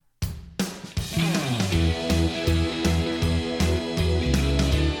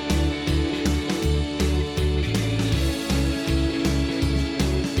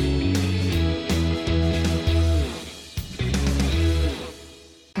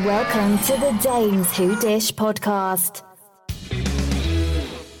Welcome to the Dames Who Dish podcast.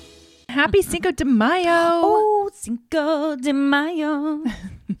 Happy Cinco de Mayo. Oh, Cinco de Mayo.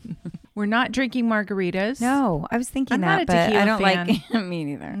 We're not drinking margaritas. No, I was thinking I'm that, not a but tequila I don't fan. like me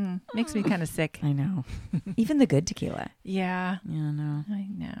neither. Makes me kind of sick. I know. Even the good tequila. Yeah. Yeah, no. I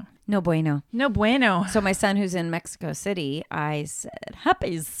know. No bueno. No bueno. So my son who's in Mexico City, I said,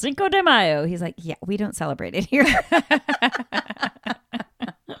 Happy Cinco de Mayo. He's like, yeah, we don't celebrate it here.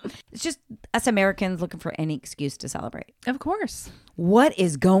 It's just us Americans looking for any excuse to celebrate. Of course. What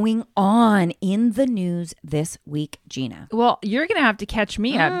is going on in the news this week, Gina? Well, you're going to have to catch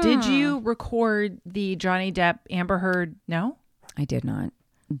me up. Did you record the Johnny Depp Amber Heard? No? I did not.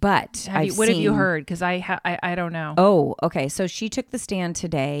 But What have you heard? Because I don't know. Oh, okay. So she took the stand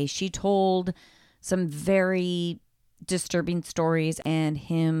today. She told some very disturbing stories and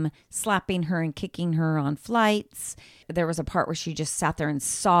him slapping her and kicking her on flights. There was a part where she just sat there and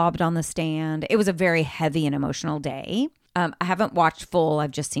sobbed on the stand. It was a very heavy and emotional day. I haven't watched full. I've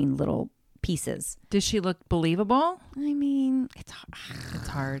just seen little pieces. Does she look believable? I mean, it's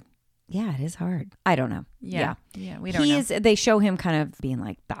hard. Yeah, it is hard. I don't know. Yeah, we don't know. They show him kind of being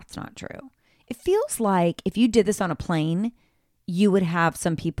like, that's not true. It feels like if you did this on a plane, you would have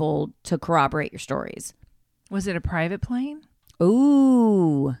some people to corroborate your stories. Was it a private plane?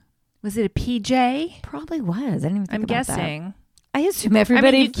 Ooh. Was it a PJ? Probably was. I didn't even think I'm about guessing. That. I assume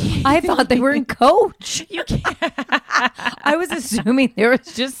everybody, I thought they were in coach. You can't. I was assuming there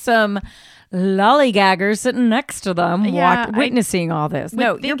was just some lollygaggers sitting next to them witnessing all this.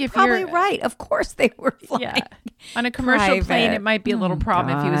 No, you're probably right. Of course they were flying. Yeah. On a commercial plane, it might be a little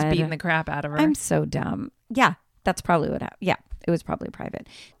problem if he was beating the crap out of her. I'm so dumb. Yeah, that's probably what happened. Yeah. It was probably private.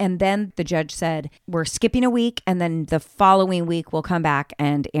 And then the judge said, we're skipping a week, and then the following week we'll come back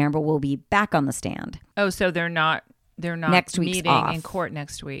and Amber will be back on the stand. Oh, so they're not next week's meeting off. in court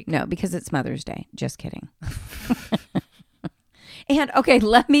next week. No, because it's Mother's Day. Just kidding. And okay,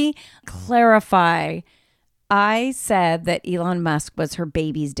 let me clarify. I said that Elon Musk was her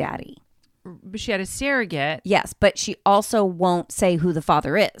baby's daddy. But she had a surrogate. Yes, but she also won't say who the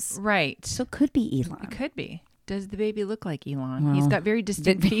father is. Right. So it could be Elon. It could be. Does the baby look like Elon? Well, he's got very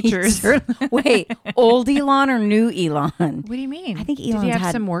distinct features. Wait, old Elon or new Elon? What do you mean? I think Elon's Did he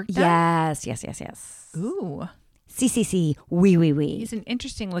have some work done? Yes. Ooh. Si. Oui. He's an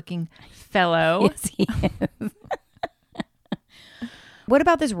interesting looking fellow. Yes, he is. What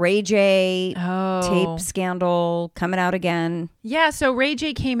about this Ray J tape scandal coming out again? Yeah, so Ray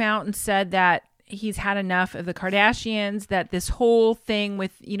J came out and said that he's had enough of the Kardashians, that this whole thing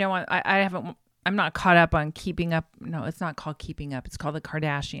with, I'm not caught up on Keeping Up. No, it's not called Keeping Up. It's called The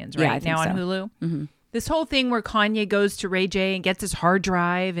Kardashians right now on Hulu. Mm-hmm. This whole thing where Kanye goes to Ray J and gets his hard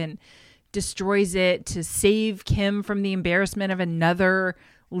drive and destroys it to save Kim from the embarrassment of another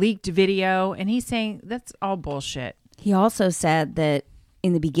leaked video. And he's saying that's all bullshit. He also said that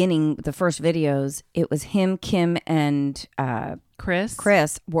in the beginning, the first videos, it was him, Kim, and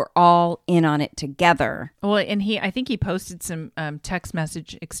Chris were all in on it together. Well, and I think he posted some text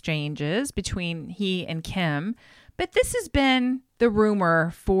message exchanges between he and Kim. But this has been the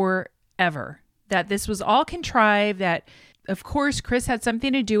rumor forever, that this was all contrived, that, of course, Chris had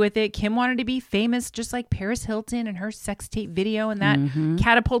something to do with it. Kim wanted to be famous just like Paris Hilton and her sex tape video, and that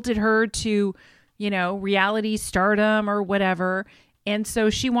catapulted her to, reality stardom or whatever. And so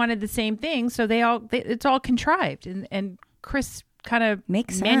she wanted the same thing. So it's all contrived. And Chris kind of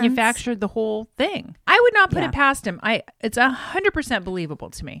manufactured the whole thing. I would not put it past him. It's 100% believable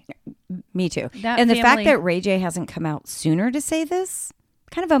to me. Me too. The fact that Ray J hasn't come out sooner to say this,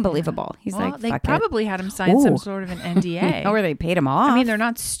 kind of unbelievable. He's well, like, they fuck probably had him sign some sort of an NDA. Or they paid him off. I mean, they're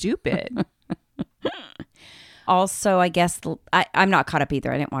not stupid. Also, I guess I'm not caught up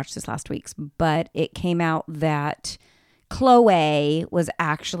either. I didn't watch this last week's, but it came out that Chloe was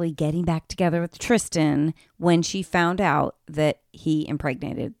actually getting back together with Tristan when she found out that he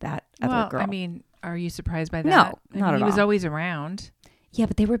impregnated that other girl. I mean, are you surprised by that? No, not at all. He was always around. Yeah,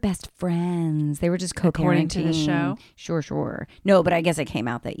 but they were best friends. They were just co-parenting. According to the show? Sure. No, but I guess it came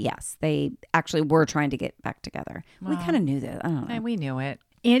out that, yes, they actually were trying to get back together. Well, we kind of knew that. I don't know. And we knew it.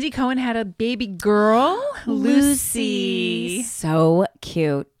 Andy Cohen had a baby girl, Lucy. So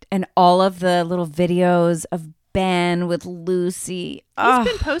cute. And all of the little videos of Ben with Lucy. He's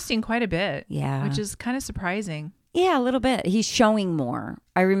been posting quite a bit. Yeah. Which is kind of surprising. Yeah, a little bit. He's showing more.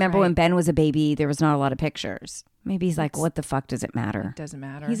 I remember when Ben was a baby, there was not a lot of pictures. Maybe he's like, what the fuck does it matter? It doesn't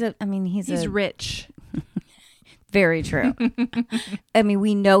matter. He's rich. Very true. I mean,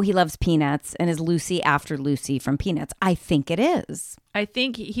 we know he loves Peanuts and is Lucy after Lucy from Peanuts. I think it is. I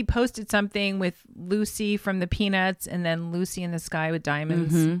think he posted something with Lucy from the Peanuts and then Lucy in the Sky with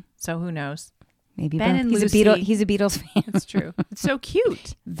Diamonds. So who knows? Maybe Ben both. and He's Lucy. He's a Beatles fan. It's true. It's so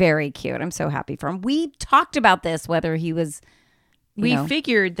cute. Very cute. I'm so happy for him. We talked about this, whether he was We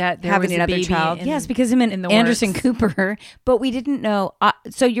figured that there having was a another baby child. in- Yes, because him and in the Anderson works. Cooper, but we didn't know.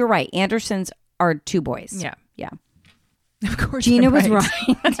 So you're right. Andersons are 2 boys. Yeah. Yeah. Of course, Gina I'm was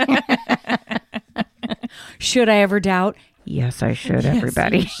right. Should I ever doubt? Yes, I should,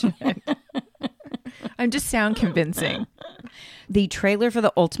 everybody. I'm just sound convincing. The trailer for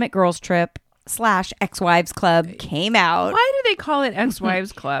the Ultimate Girls Trip / Ex-Wives Club came out. Why do they call it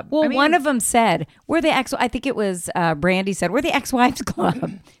Ex-Wives Club? Well, I mean, one of them said, we're the I think it was Brandy said, we're the Ex-Wives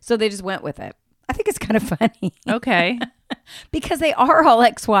Club. So they just went with it. I think it's kind of funny Okay. because they are all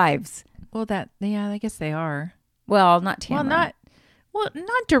ex-wives. Well, I guess they are. Well, not Tamara.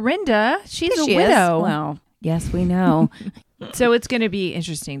 Not Dorinda. She's a She is. widow. Well, yes, we know. So it's going to be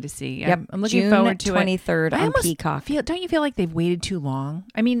interesting to see. Yep. I'm looking June forward to 23rd it. I on almost Peacock. Don't you feel like they've waited too long?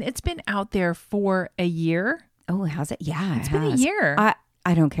 I mean, it's been out there for a year. Oh, how's it? Yeah, It's been a year.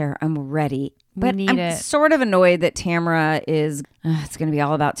 I don't care. I'm ready. We But need I'm it. sort of annoyed that Tamara is, it's going to be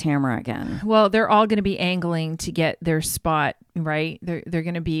all about Tamara again. Well, they're all going to be angling to get their spot, right? They're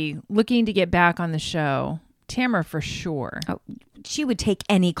going to be looking to get back on the show. Tamara for sure. Oh, she would take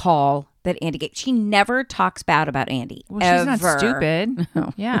any call that Andy gave. She never talks bad about Andy. Well, she's not ever. stupid.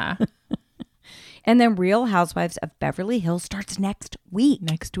 No. Yeah. And then Real Housewives of Beverly Hills starts next week.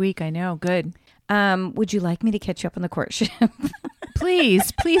 Next week, I know. Good. Would you like me to catch you up on the courtship?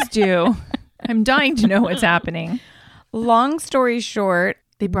 Please do. I'm dying to know what's happening. Long story short,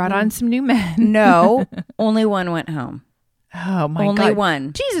 They brought on some new men. no, only one went home. Oh my Only God.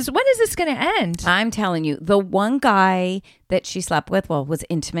 one. Jesus, when is this going to end? I'm telling you, the one guy that she slept with, was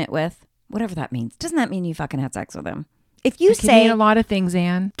intimate with, whatever that means. Doesn't that mean you fucking had sex with him? If you It could say, mean a lot of things,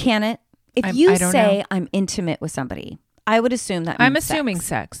 Anne. can it? If I you don't say know. I'm intimate with somebody, I would assume that means I'm assuming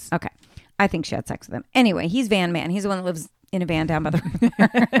sex. sex. Okay. I think she had sex with him. Anyway, he's Van Man. He's the one that lives in a van down by the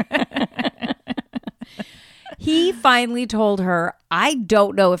river. He finally told her, I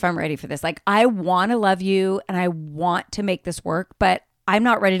don't know if I'm ready for this. Like, I want to love you and I want to make this work, but I'm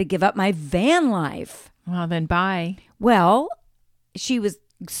not ready to give up my van life. Well, then bye. Well, she was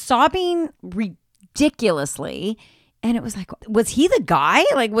sobbing ridiculously. And it was like, was he the guy?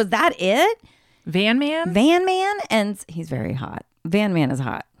 Like, was that it? Van Man? Van Man? And he's very hot. Van Man is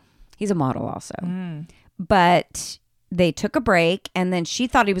hot. He's a model also. But they took a break and then she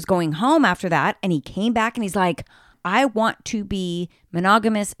thought he was going home after that. And he came back and he's like, I want to be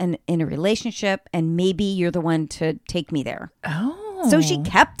monogamous and in a relationship. And maybe you're the one to take me there. Oh. So she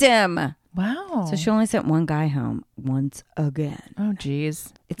kept him. Wow. So she only sent one guy home once again. Oh,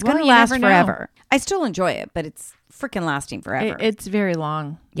 geez. It's Well, going to you last never know. forever. I still enjoy it, but it's freaking lasting forever. It's very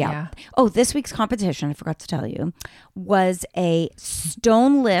long. Yeah. Oh, this week's competition, I forgot to tell you, was a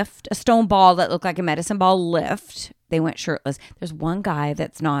stone lift, a stone ball that looked like a medicine ball lift. They went shirtless. There's one guy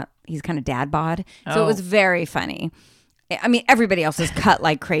that's not, he's kind of dad bod. So it was very funny. I mean, everybody else is cut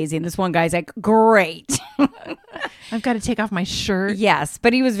like crazy. And this one guy's like, great. I've got to take off my shirt. Yes,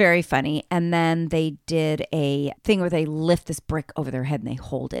 but he was very funny. And then they did a thing where they lift this brick over their head and they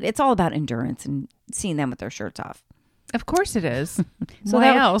hold it. It's all about endurance and seeing them with their shirts off. Of course it is. So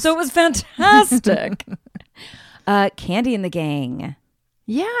Why else? So it was fantastic. Candy and the Gang.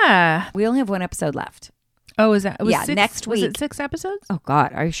 Yeah. We only have one episode left. Oh, is that? It was Yeah, next Was week. it 6 episodes? Oh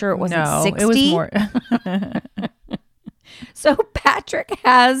God, are you sure it wasn't No, 60? it was more. So Patrick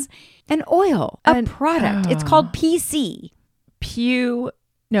has an oil, a product. It's called PC. Poo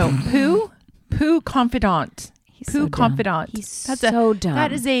Confidant. He's Poo so dumb. Confidant. He's so dumb.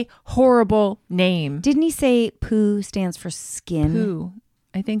 That is a horrible name. Didn't he say poo stands for skin? Poo.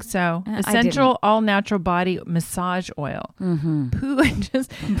 I think so. I Essential all natural body massage oil. Mm-hmm. Poo.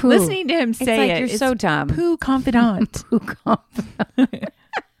 Just Poo. listening to him It's say like it. you're it's so dumb. Poo Confidant. Poo confidant.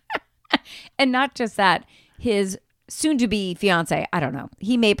 And not just that, his soon-to-be fiance, I don't know.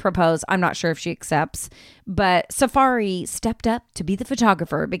 He may propose. I'm not sure if she accepts. But Safari stepped up to be the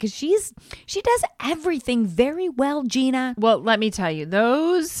photographer because she does everything very well, Gina. Well, let me tell you,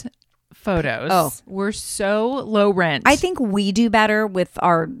 those photos were so low rent. I think we do better with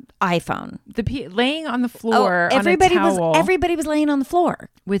our iPhone. Laying on the floor everybody on a towel was laying on the floor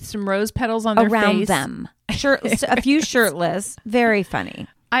with some rose petals on their around face. them. A few shirtless. Very funny.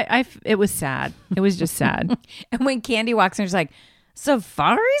 It was sad. It was just sad. And when Candy walks in, she's like,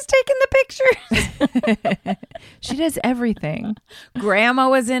 Safari's taking the pictures. She does everything. Grandma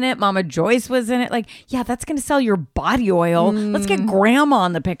was in it. Mama Joyce was in it. Like, yeah, that's going to sell your body oil. Let's get Grandma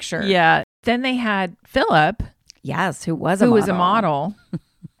on the picture. Yeah. Then they had Philip, Yes, who was a model.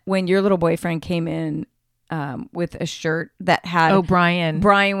 When your little boyfriend came in with a shirt that had... Oh, Brian,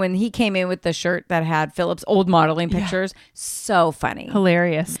 when he came in with the shirt that had Philip's old modeling pictures. So funny.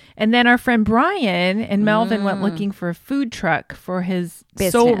 hilarious. And then our friend Brian and Melvin went looking for a food truck for his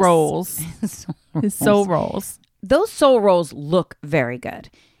soul Business. rolls. His soul rolls. Those soul rolls look very good.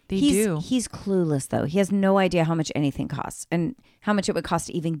 They do. He's clueless, though. He has no idea how much anything costs and how much it would cost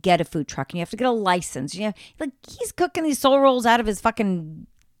to even get a food truck. And you have to get a license. You know, like, he's cooking these soul rolls out of his fucking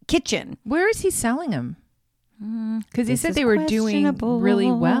kitchen. Where is he selling them? Because he This said is they were doing questionable. really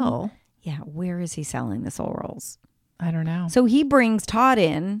well. Yeah, where is he selling the soul rolls? I don't know. So he brings Todd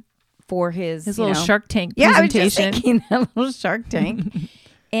in for his Little Shark Tank Yeah, I was just presentation. thinking that little Shark Tank.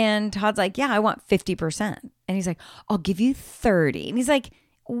 And Todd's like, yeah, I want 50%. And he's like, I'll give you 30. And he's like,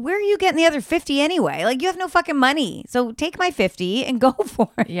 where are you getting the other 50 anyway? Like, you have no fucking money. So take my 50 and go for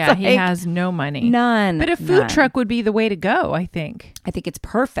it. Yeah, he Like, has no money. none. But a food none. truck would be the way to go, I think. I think it's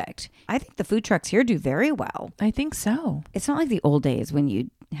perfect. I think the food trucks here do very well. I think so. It's not like the old days when you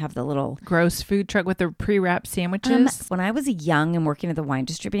have the little... Gross food truck with the pre-wrapped sandwiches. when I was young and working at the wine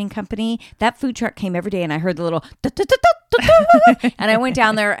distributing company, that food truck came every day and I heard the little... and I went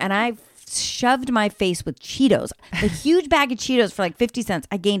down there and I shoved my face with Cheetos, a huge bag of Cheetos for like 50 cents.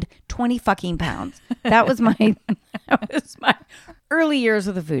 I gained 20 fucking pounds. That was my early years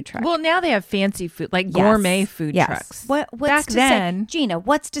with the food truck. Well, now they have fancy food, like Yes. gourmet food Yes. trucks. What's Back to then, say, Gina,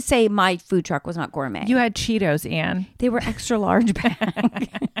 what's to say my food truck was not gourmet? you had Cheetos, Anne. They were extra large bag.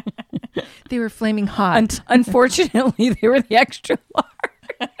 They were flaming hot. Unfortunately, they were the extra large.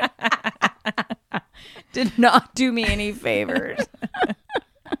 Did not do me any favors.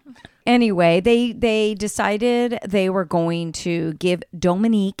 Anyway, they decided they were going to give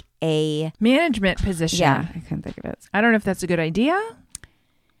Dominique a... Management position. Yeah, I couldn't think of it. I don't know if that's a good idea.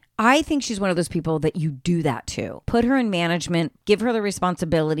 I think she's one of those people that you do that to. Put her in management, give her the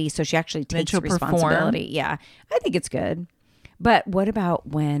responsibility so she actually takes she'll perform. responsibility. Yeah, I think it's good. But what about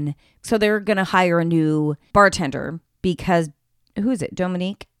when... So they're going to hire a new bartender because, who is it?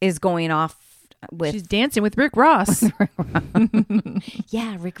 Dominique is going off with... She's dancing with Rick Ross.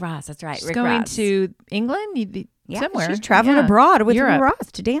 Yeah, Rick Ross. That's right. She's Rick going Ross. to England somewhere. She's traveling Yeah. abroad with Europe. Rick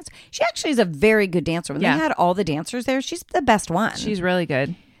Ross to dance. She actually is a very good dancer. When Yeah. they had all the dancers there, she's the best one. She's really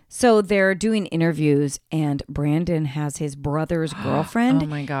good. So they're doing interviews, and Brandon has his brother's girlfriend. Oh,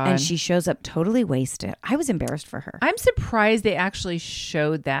 my God. And she shows up totally wasted. I was embarrassed for her. I'm surprised they actually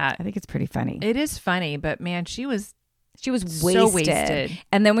showed that. I think it's pretty funny. It is funny, but man, she was wasted. so wasted.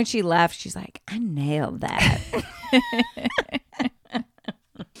 And then when she left, she's like, I nailed that.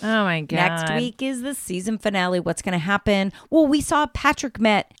 Oh my God. Next week is the season finale. What's going to happen? Well, we saw Patrick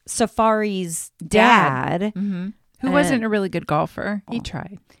met Safari's dad. Who wasn't a really good golfer. He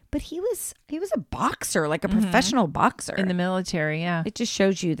tried. But he was a boxer, like a professional boxer. In the military, yeah. It just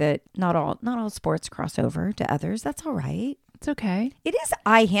shows you that not all sports cross over to others. That's all right. It's okay. It is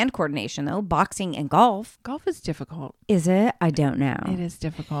eye-hand coordination, though, boxing and golf. Golf is difficult. Is it? I don't know. It is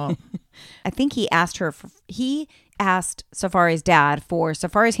difficult. I think he asked Safari's dad for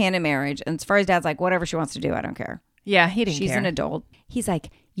Safari's hand in marriage, and Safari's dad's like, whatever she wants to do, I don't care. Yeah, he didn't She's care. an adult. He's like,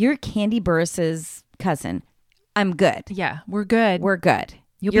 you're Candy Burris's cousin. I'm good. Yeah, we're good. We're good.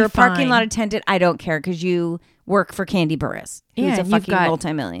 You'll You're be a parking fine. lot attendant. I don't care because you work for Candy Burris, who's Yeah, a and you've fucking got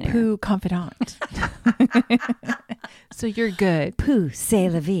multimillionaire. Pooh confidant. So you're good. Pooh, c'est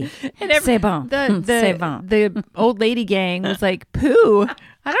la vie. And C'est bon. C'est The, bon. the old lady gang was like, Pooh.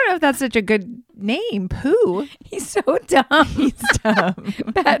 I don't know if that's such a good name, Pooh. He's so dumb. He's dumb.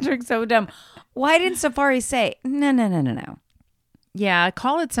 Patrick's so dumb. Why didn't Safari say, no. Yeah,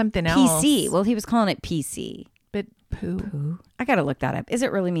 call it something else. PC. Well, he was calling it PC. But Pooh. I got to look that up. Is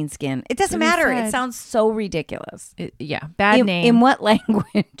it really mean skin? It doesn't That's what he matter. It said. sounds so ridiculous. Yeah, bad name. In what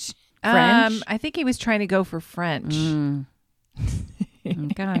language? French? I think he was trying to go for French.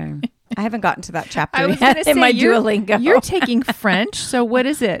 Okay. I haven't gotten to that chapter I was yet going to say, in my you're, Duolingo. you're taking French, so what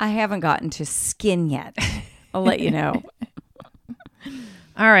is it? I haven't gotten to skin yet. I'll let you know.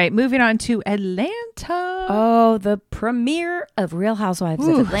 All right, moving on to Atlanta. Oh, the premiere of Real Housewives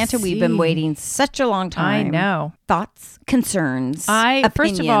of Atlanta. We've been waiting such a long time. I know. Thoughts, concerns,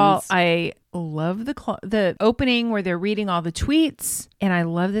 First of all, opinions? I love the opening where they're reading all the tweets, and I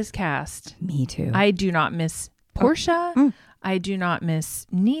love this cast. Me too. I do not miss Portia. I do not miss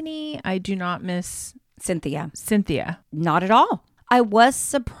Nene. I do not miss Cynthia. Cynthia. Not at all. I was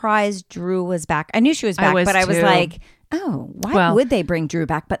surprised Drew was back. I knew she was back, was but I was too. like, Oh, why would they bring Drew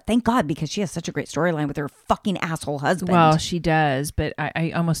back? But thank God, because she has such a great storyline with her fucking asshole husband. Well, she does, but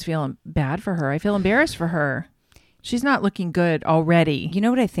I almost feel bad for her. I feel embarrassed for her. She's not looking good already. You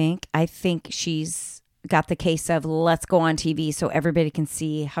know what I think? I think she's got the case of let's go on TV so everybody can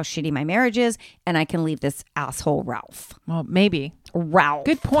see how shitty my marriage is and I can leave this asshole Ralph. Well, maybe. Ralph.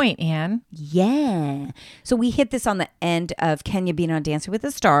 Good point, Anne. Yeah. So we hit this on the end of Kenya being on Dancing with the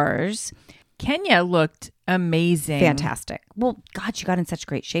Stars. Kenya looked amazing. Fantastic. Well, God, she got in such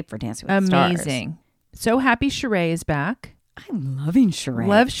great shape for Dancing with the Stars. Amazing. So happy Sheree is back. I'm loving Sheree.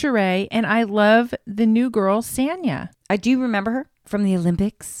 Love Sheree, and I love the new girl, Sanya. I do remember her from the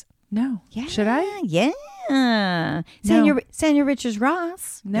Olympics. No. Yeah. Should I? Yeah. Sanya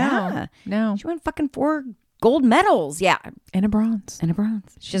Richards-Ross. No. Yeah. No. She won fucking 4 gold medals. Yeah. And a bronze.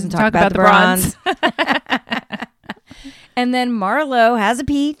 She doesn't talk about the bronze. And then Marlo has a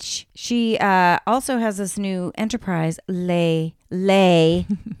peach. She also has this new enterprise, Lee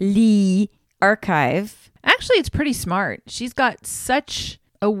Archive. Actually, it's pretty smart. She's got such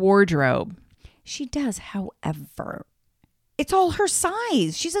a wardrobe. She does, however. It's all her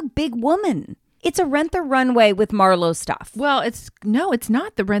size. She's a big woman. It's a Rent the Runway with Marlo stuff. Well, it's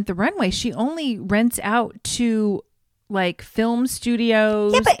not the Rent the Runway. She only rents out to like film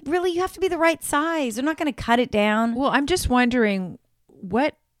studios. Yeah, but really, you have to be the right size. They're not going to cut it down. Well, I'm just wondering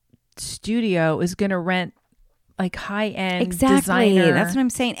what studio is going to rent like high-end designer. That's what I'm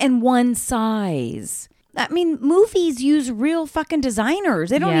saying. And one size. I mean, movies use real fucking designers.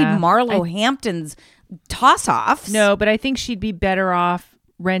 They don't need Marlo Hampton's toss-offs. No, but I think she'd be better off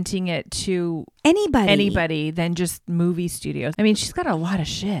renting it to anybody than just movie studios. I mean, she's got a lot of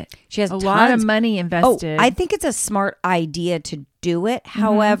shit. She has a lot of money invested. I think it's a smart idea to do it. Mm-hmm.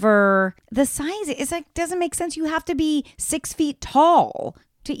 However, the size is like doesn't make sense. You have to be 6 feet tall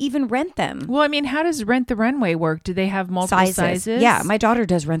to even rent them. Well, I mean, how does Rent the Runway work? Do they have multiple sizes? Yeah, my daughter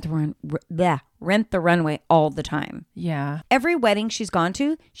does Rent the Runway all the time. Yeah. Every wedding she's gone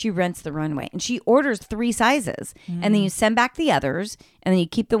to, she rents the runway. And she orders 3 sizes. And then you send back the others. And then you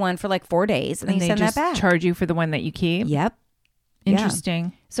keep the one for like 4 days. And then you send that back. Charge you for the one that you keep? Yep. Interesting.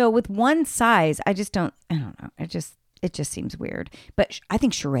 Yeah. So with one size, I don't know. It just seems weird. But I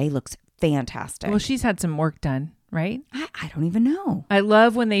think Sheree looks fantastic. Well, she's had some work done, right? I don't even know. I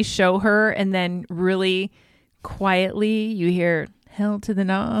love when they show her and then really quietly you hear... Hell to the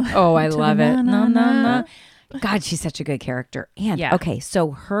no. Oh, I love it. No. God, she's such a good character. And okay,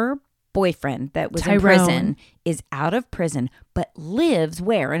 so her boyfriend that was in prison is out of prison, but lives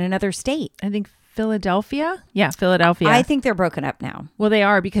where? In another state. I think Philadelphia. Yeah, Philadelphia. I think they're broken up now. Well, they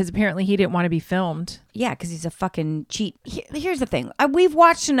are because apparently he didn't want to be filmed. Yeah, because he's a fucking cheat. Here's the thing. We've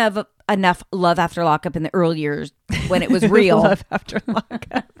watched enough Love After Lockup in the early years when it was real. Love After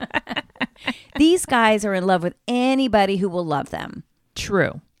Lockup. These guys are in love with anybody who will love them.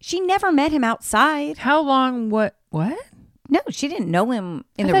 True. She never met him outside. How long? What? No, she didn't know him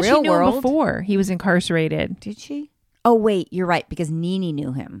in the I thought real she knew world. Him before he was incarcerated. Did she? Oh, wait, you're right, because Nene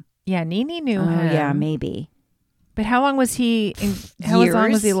knew him. Yeah, Nene knew him. Yeah, maybe. But how long was he? How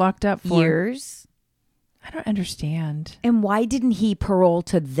long was he locked up for? Years. I don't understand. And why didn't he parole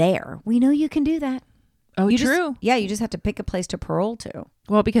to there? We know you can do that. Oh, true. You just have to pick a place to parole to.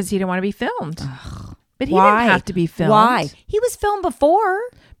 Well, because he didn't want to be filmed. Ugh. But he didn't have to be filmed. Why? He was filmed before.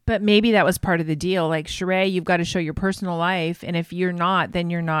 But maybe that was part of the deal. Like, Sheree, you've got to show your personal life. And if you're not, then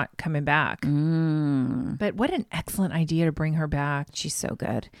you're not coming back. But what an excellent idea to bring her back. She's so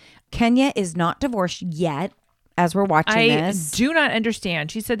good. Kenya is not divorced yet as we're watching this. I do not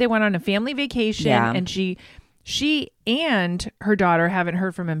understand. She said they went on a family vacation and she and her daughter haven't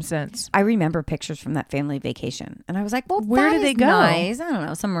heard from him since. I remember pictures from that family vacation. And I was like, well, where did they go? Nice. I don't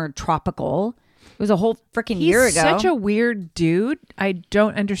know. Somewhere tropical. It was a whole freaking year ago. He's such a weird dude. I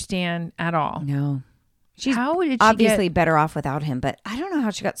don't understand at all. No. She's obviously better off without him, but I don't know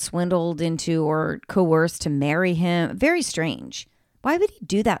how she got swindled into or coerced to marry him. Very strange. Why would he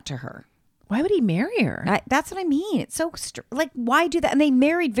do that to her? Why would he marry her? That's what I mean. It's so why do that? And they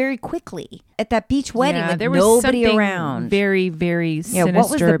married very quickly at that beach wedding. Yeah, there was nobody something around. Very, very sinister. What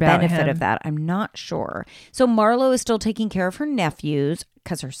was the benefit him. of that? I'm not sure. So Marlo is still taking care of her nephews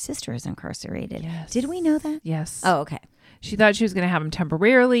because her sister is incarcerated. Yes. Did we know that? Yes. Oh, okay. She thought she was going to have them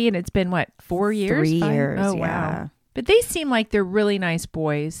temporarily, and it's been 4 years? 3 years. Oh, yeah. wow. But they seem like they're really nice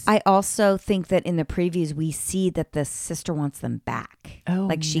boys. I also think that in the previews, we see that the sister wants them back. Oh,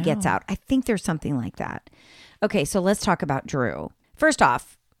 like she gets out. I think there's something like that. Okay, so let's talk about Drew. First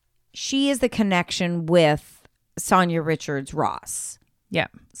off, she is the connection with Sanya Richards-Ross. Yeah.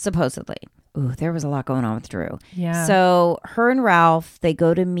 Supposedly. Ooh, there was a lot going on with Drew. Yeah. So her and Ralph, they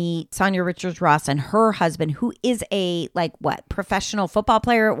go to meet Sonia Richards-Ross and her husband, who is a professional football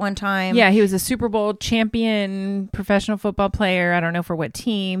player at one time. Yeah, he was a Super Bowl champion professional football player. I don't know for what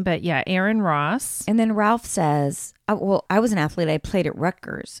team, but yeah, Aaron Ross. And then Ralph says, "Oh, well, I was an athlete. I played at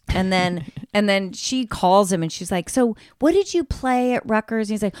Rutgers." And then she calls him and she's like, "So what did you play at Rutgers?"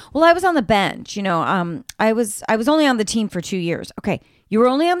 And he's like, "Well, I was on the bench. I was only on the team for 2 years." Okay. You were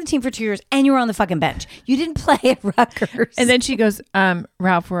only on the team for 2 years and you were on the fucking bench. You didn't play at Rutgers. And then she goes,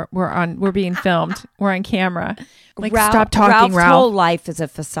 Ralph, we're being filmed. We're on camera. Like, Ralph, stop talking, Ralph's Ralph. whole life is a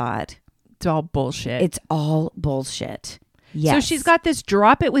facade. It's all bullshit. It's all bullshit. Yes. So she's got this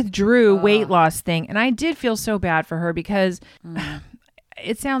drop it with Drew weight loss thing. And I did feel so bad for her because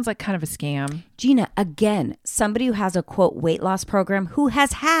it sounds like kind of a scam. Gina, again, somebody who has a quote weight loss program who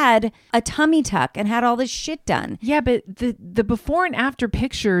has had a tummy tuck and had all this shit done. Yeah, but the before and after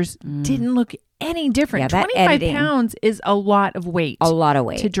pictures didn't look any different. Yeah, that 25 editing. pounds is a lot of weight. A lot of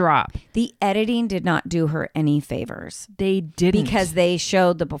weight. To drop. The editing did not do her any favors. They didn't. Because they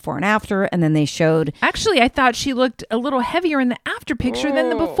showed the before and after, and then they showed... Actually, I thought she looked a little heavier in the after picture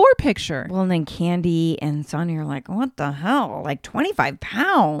than the before picture. Well, and then Candy and Sonia are like, what the hell? Like 25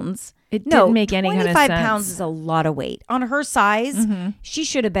 pounds? It didn't make any kind of sense. 25 pounds is a lot of weight. On her size, she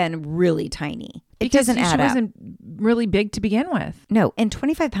should have been really tiny. It doesn't add she up. wasn't really big to begin with. No, and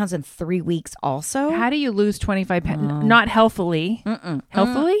 25 pounds in 3 weeks also. How do you lose 25 pounds? Not healthily.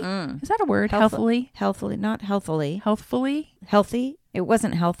 Healthily? Is that a word? Healthily? Healthily, not healthily. Healthfully? Healthy? It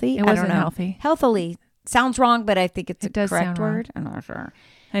wasn't healthy? It I don't wasn't know. Healthy. Healthily. Sounds wrong, but I think it's It does correct sound wrong. word. I'm not sure.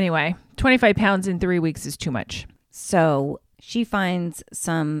 Anyway, 25 pounds in 3 weeks is too much. So she finds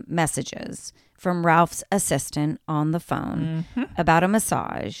some messages from Ralph's assistant on the phone about a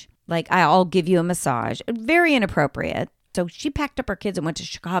massage. Like, I'll give you a massage. Very inappropriate. So she packed up her kids and went to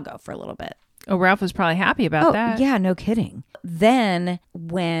Chicago for a little bit. Oh, Ralph was probably happy about that. Yeah, no kidding. Then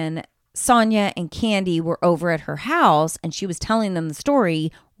when Sonia and Candy were over at her house and she was telling them the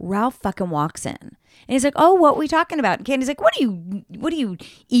story, Ralph fucking walks in. And he's like, "Oh, what are we talking about?" And Candy's like, What are you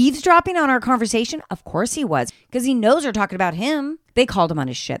eavesdropping on our conversation? Of course he was, because he knows they're talking about him. They called him on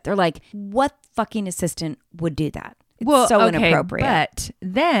his shit. They're like, what fucking assistant would do that? It's so inappropriate. But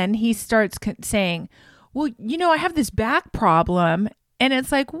then he starts saying, "Well, I have this back problem." And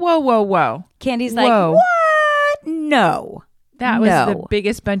it's like, whoa. Candy's Whoa. like, "What? No." That was the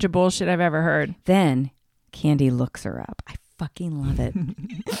biggest bunch of bullshit I've ever heard. Then Candy looks her up. I fucking love it.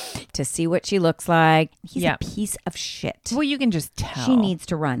 To see what she looks like. He's a piece of shit. Well, you can just tell. She needs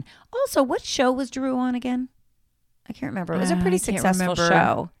to run. Also, what show was Drew on again? I can't remember. It was a pretty successful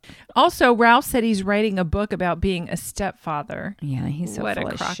show. Also, Ralph said he's writing a book about being a stepfather. Yeah, he's so what full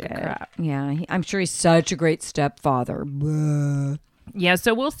a of crock shit. of crap. Yeah, I'm sure he's such a great stepfather. Blah. Yeah,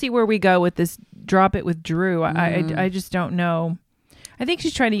 so we'll see where we go with this drop it with Drew. I just don't know. I think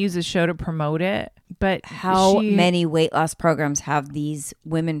she's trying to use the show to promote it, but how many weight loss programs have these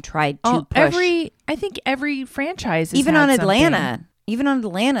women tried to push? I think every franchise has even had on something. Atlanta. Even on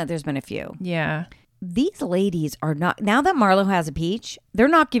Atlanta, there's been a few. Yeah. These ladies are not, now that Marlo has a peach, they're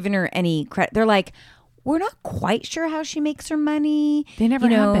not giving her any credit. They're like, we're not quite sure how she makes her money. They never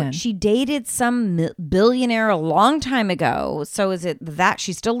have been. She dated some billionaire a long time ago. So is it that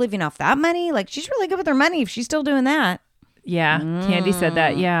she's still living off that money? Like, she's really good with her money if she's still doing that. Yeah. Candy said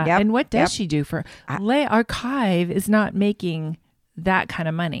that. Yeah. Yep. And what does she do for Lay Archive is not making that kind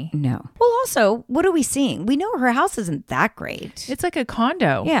of money. No. Well, also, what are we seeing? We know her house isn't that great. It's like a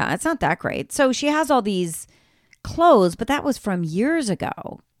condo. Yeah, it's not that great. So she has all these clothes, but that was from years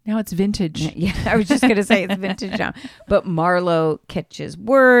ago. Now it's vintage. Yeah, I was just going to say it's vintage now. But Marlo catches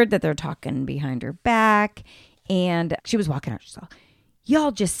word that they're talking behind her back. And she was walking out. She's like,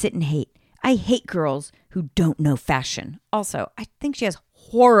 "Y'all just sit and hate. I hate girls who don't know fashion." Also, I think she has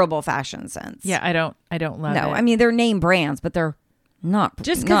horrible fashion sense. Yeah, I don't love it. No, I mean, they're name brands, but they're not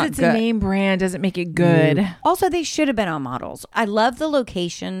just because it's good. a name brand doesn't make it good. Also, they should have been on models. I love the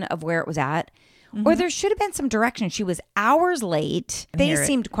location of where it was at. Or there should have been some direction. She was hours late. They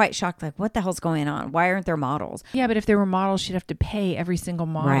seemed quite shocked, like, what the hell's going on? Why aren't there models? Yeah, but if there were models, she'd have to pay every single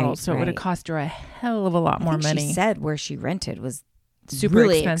model. Right, so it would have cost her a hell of a lot more money. She said where she rented was super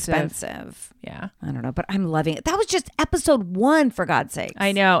really expensive. Yeah. I don't know, but I'm loving it. That was just episode 1, for God's sake.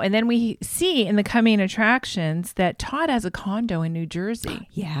 I know. And then we see in the coming attractions that Todd has a condo in New Jersey.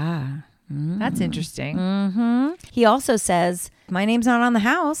 Yeah. That's interesting. He also says, my name's not on the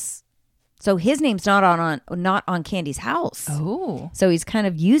house. So his name's not on Candy's house. Oh. So he's kind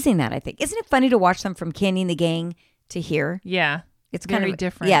of using that, I think. Isn't it funny to watch them from Candy and the Gang to here? Yeah. It's very kind of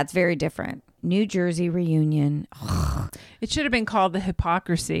different. Yeah, it's very different. New Jersey reunion. It should have been called The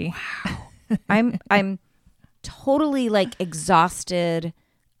Hypocrisy. Wow. I'm totally like exhausted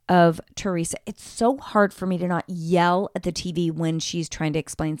of Teresa. It's so hard for me to not yell at the TV when she's trying to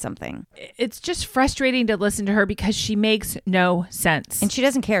explain something. It's just frustrating to listen to her because she makes no sense. And she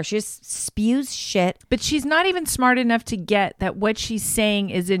doesn't care. She just spews shit. But she's not even smart enough to get that what she's saying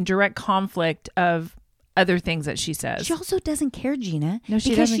is in direct conflict of other things that she says. She also doesn't care, Gina. No, she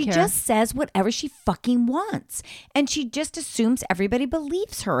because doesn't she care. just says whatever she fucking wants. And she just assumes everybody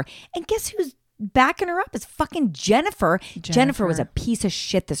believes her. And guess who's backing her up is fucking Jennifer. Jennifer was a piece of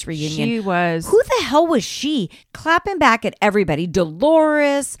shit this reunion. She was. Who the hell was she? Clapping back at everybody.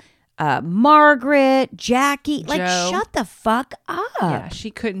 Dolores, Margaret, Jackie. Like, Joe. shut the fuck up. Yeah,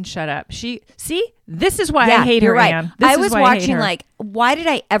 she couldn't shut up. This is why Yeah, I hate her, you're right. Anne. This I is was why I hate watching her. like, why did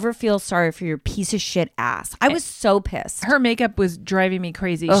I ever feel sorry for your piece of shit ass? I was so pissed. Her makeup was driving me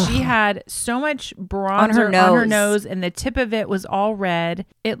crazy. Ugh. She had so much bronzer On her nose. nose, and the tip of it was all red.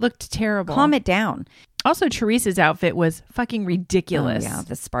 It looked terrible. Calm it down. Also, Teresa's outfit was fucking ridiculous. Oh, yeah,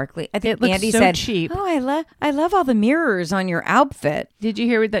 the sparkly. I think It looked Andy so said, cheap. "Oh, I love all the mirrors on your outfit." Did you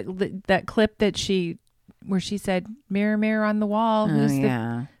hear that clip where she said, "Mirror, mirror on the wall, who's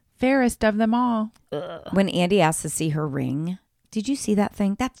the fairest of them all?" When Andy asked to see her ring, did you see that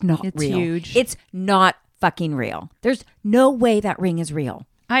thing? That's not It's real. huge. It's not fucking real. There's no way that ring is real.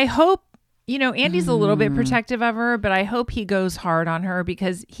 I hope, Andy's a little bit protective of her, but I hope he goes hard on her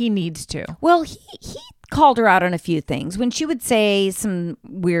because he needs to. Well, he called her out on a few things. When she would say some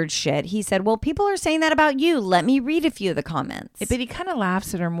weird shit, he said, "Well, people are saying that about you. Let me read a few of the comments." But he kind of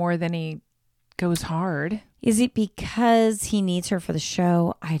laughs at her more than he goes hard. Is it because he needs her for the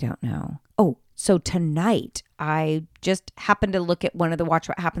show? I don't know. Oh, so tonight I just happened to look at one of the Watch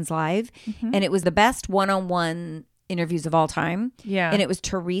What Happens Live, and it was the best one-on-one interviews of all time. Yeah. And it was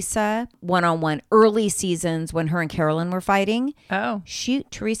Teresa one-on-one early seasons when her and Carolyn were fighting. Oh.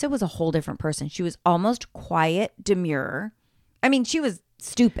 Teresa was a whole different person. She was almost quiet, demure. I mean, she was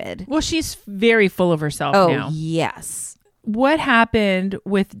stupid. Well, she's very full of herself Oh, now. yes. What happened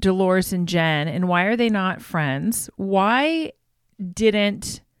with Dolores and Jen, and why are they not friends? Why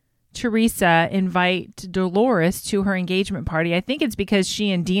didn't Teresa invite Dolores to her engagement party? I think it's because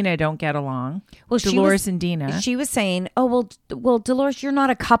she and Dina don't get along. Well, Dolores and Dina. She was saying, "Oh, well, Dolores, you're not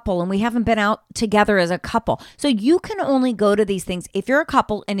a couple, and we haven't been out together as a couple. So you can only go to these things if you're a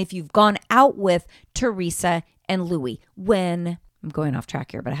couple and if you've gone out with Teresa and Louis." When I'm going off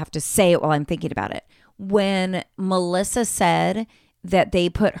track here, but I have to say it while I'm thinking about it. When Melissa said that they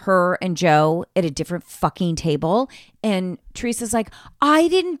put her and Joe at a different fucking table, and Teresa's like, "I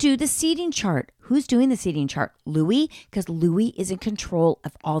didn't do the seating chart." Who's doing the seating chart? Louis? Because Louis is in control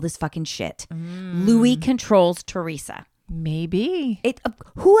of all this fucking shit. Louis controls Teresa. Maybe.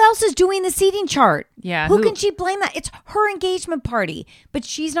 Who else is doing the seating chart? Yeah, Who who- can she blame that? It's her engagement party, but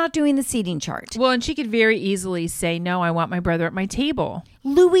she's not doing the seating chart. Well, and she could very easily say, "No, I want my brother at my table."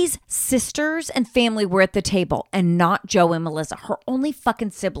 Louis's sisters and family were at the table and not Joe and Melissa, her only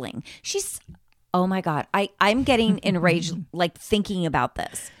fucking sibling. Oh my God. I'm getting enraged like thinking about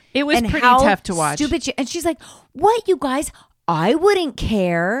this. It was And pretty how tough to watch. Stupid shit. And she's like, "What, you guys? I wouldn't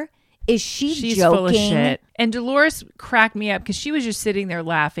care." Is she She's joking? full of shit. And Dolores cracked me up because she was just sitting there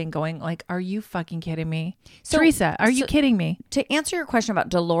laughing, going like, "Are you fucking kidding me? Teresa, are you kidding me?" To answer your question about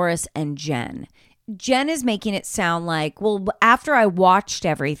Dolores and Jen is making it sound like, well, after I watched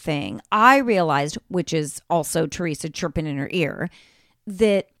everything, I realized, which is also Teresa chirping in her ear,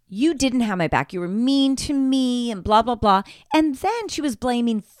 that you didn't have my back. You were mean to me and blah, blah, blah. And then she was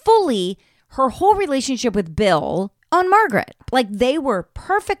blaming fully her whole relationship with Bill on Margaret. Like they were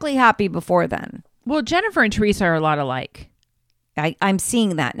perfectly happy before then. Well, Jennifer and Teresa are a lot alike. I'm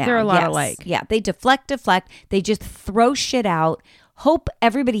seeing that now. They're a lot Yes. alike. Yeah, they deflect. They just throw shit out, hope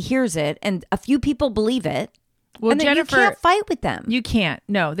everybody hears it, and a few people believe it. Well, and then Jennifer, you can't fight with them. You can't.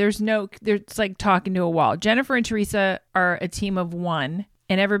 No, there's like talking to a wall. Jennifer and Teresa are a team of one,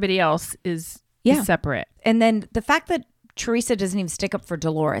 and everybody else is separate. And then the fact that Teresa doesn't even stick up for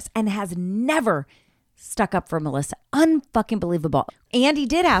Dolores and has never stuck up for Melissa. Unfucking believable. Andy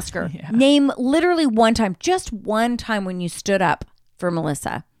did ask her, name literally one time, just one time when you stood up for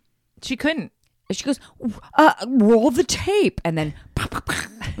Melissa. She couldn't. She goes, roll the tape. And then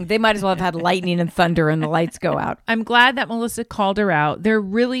they might as well have had lightning and thunder and the lights go out. I'm glad that Melissa called her out. They're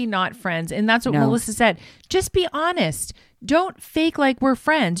really not friends. And that's what Melissa said. Just be honest. Don't fake like we're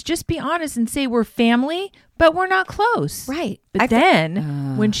friends. Just be honest and say we're family, but we're not close. Right. But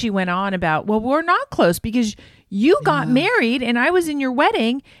then when she went on about, well, we're not close because you got married and I was in your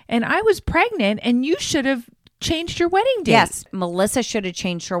wedding and I was pregnant and you should have changed your wedding date. Yes. Melissa should have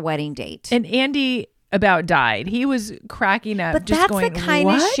changed her wedding date. And Andy about died. He was cracking up. But just that's going, the kind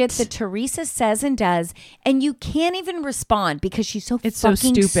what? of shit that Teresa says and does, and you can't even respond because she's so It's so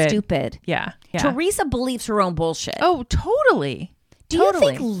fucking stupid. Yeah. Teresa believes her own bullshit. Oh, totally. Do you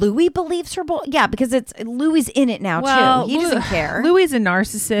think Louis believes her bullshit? Yeah, because it's Louis in it now too. He doesn't care. Louis is a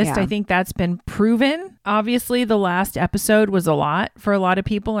narcissist. Yeah. I think that's been proven. Obviously, the last episode was a lot for a lot of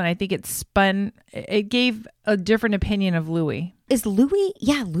people, and I think it gave a different opinion of Louis. Is Louis?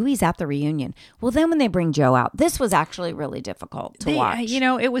 Yeah, Louis at the reunion. Well, then when they bring Joe out, this was actually really difficult to watch.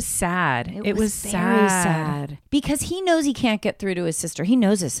 It was sad. It was very sad because he knows he can't get through to his sister. He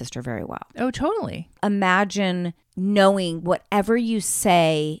knows his sister very well. Oh, totally. Imagine knowing whatever you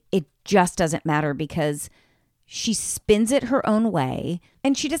say, it just doesn't matter because she spins it her own way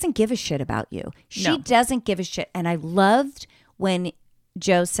and she doesn't give a shit about you. She doesn't give a shit. And I loved when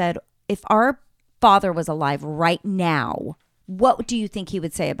Joe said, if our father was alive right now, what do you think he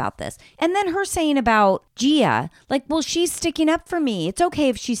would say about this? And then her saying about Gia, like, well, she's sticking up for me. It's okay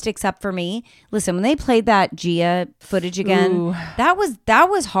if she sticks up for me. Listen, when they played that Gia footage again, that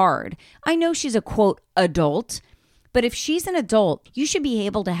was hard. I know she's a quote adult, but if she's an adult, you should be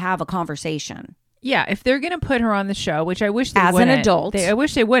able to have a conversation. Yeah, if they're going to put her on the show, which I wish they as wouldn't. An adult. I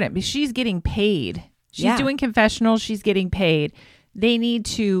wish they wouldn't, because she's getting paid. She's doing confessionals. She's getting paid. They need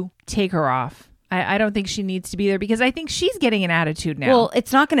to take her off. I don't think she needs to be there because I think she's getting an attitude now. Well,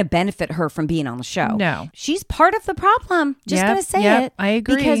 it's not going to benefit her from being on the show. No. She's part of the problem. Just going to say it. I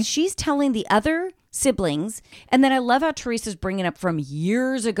agree. Because she's telling the other siblings. And then I love how Teresa's bringing up from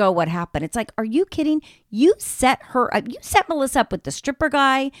years ago what happened. It's like, are you kidding? You set her up. You set Melissa up with the stripper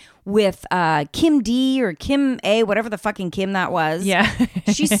guy, with Kim D or Kim A, whatever the fucking Kim that was. Yeah.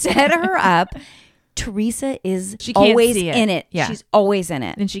 She set her up. Teresa is always in it. Yeah. She's always in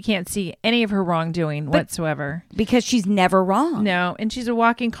it. And she can't see any of her wrongdoing whatsoever. Because she's never wrong. No. And she's a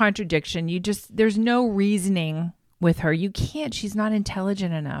walking contradiction. There's no reasoning with her. You can't. She's not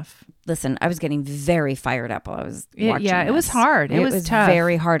intelligent enough. Listen, I was getting very fired up while I was watching Yeah, it was hard. It was tough.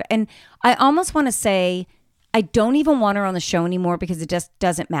 Very hard. And I almost want to say, I don't even want her on the show anymore because it just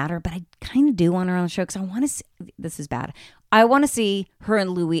doesn't matter. But I kind of do want her on the show because I want to see, this is bad. I want to see her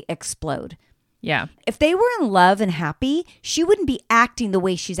and Louis explode. Yeah. If they were in love and happy, she wouldn't be acting the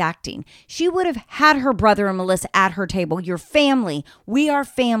way she's acting. She would have had her brother and Melissa at her table. You're family. We are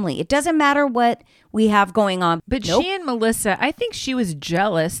family. It doesn't matter what we have going on. But she and Melissa, I think she was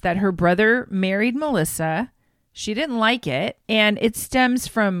jealous that her brother married Melissa. She didn't like it. And it stems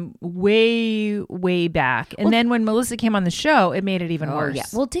from way, way back. And then when Melissa came on the show, it made it even worse. Yeah.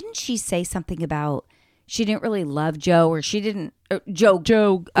 Well, didn't she say something about she didn't really love Joe, or she didn't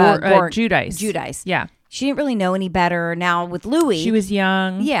Judice. Judice. Yeah. She didn't really know any better. Now with Louis, she was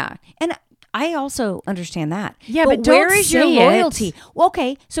young. Yeah. And I also understand that. Yeah, but where is your loyalty? It. Well,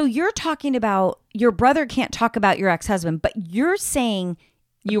 okay, so you're talking about your brother can't talk about your ex-husband, but you're saying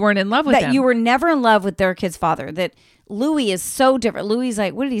you weren't in love with that them. You were never in love with their kid's father. That Louis is so different. Louis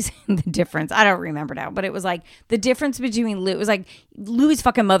like, what did he say? The difference? I don't remember now, but it was like the difference between Louis. It was like Louis'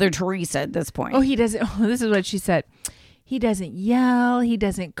 fucking Mother Teresa at this point. Oh, he doesn't. Oh, this is what she said. He doesn't yell. He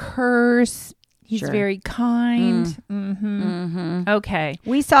doesn't curse. He's very kind. Okay.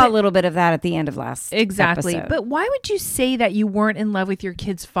 We saw a little bit of that at the end of last episode. But why would you say that you weren't in love with your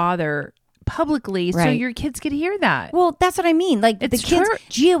kid's father publicly so your kids could hear that? Well, that's what I mean. Like the kids,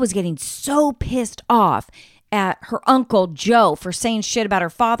 Gia was getting so pissed off at her uncle Joe for saying shit about her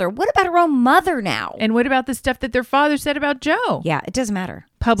father. What about her own mother now? And what about the stuff that their father said about Joe? Yeah, it doesn't matter.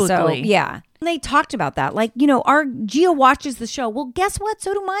 Publicly. So, yeah. And they talked about that. Like, our Gia watches the show. Well, guess what?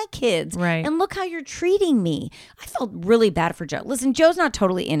 So do my kids. Right. And look how you're treating me. I felt really bad for Joe. Listen, Joe's not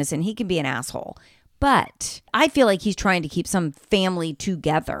totally innocent. He can be an asshole. But I feel like he's trying to keep some family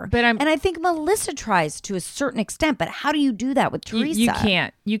together. And I think Melissa tries to a certain extent. But how do you do that with Teresa?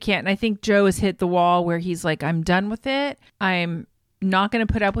 You can't. And I think Joe has hit the wall where he's like, I'm done with it. I'm not going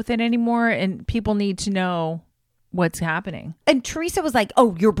to put up with it anymore. And people need to know what's happening. And Teresa was like,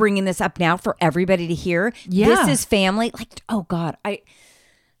 oh, you're bringing this up now for everybody to hear? Yeah. This is family. Like, oh, God. I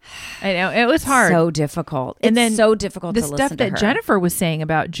know. It was hard. So difficult. And then so difficult to listen to her. The stuff that Jennifer was saying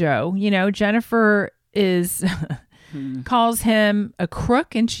about Joe, Jennifer is calls him a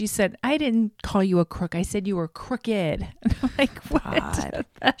crook. And she said, I didn't call you a crook. I said you were crooked. And I'm like, what?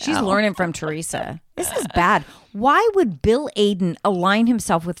 She's learning from Teresa. This is bad. Why would Bill Aiden align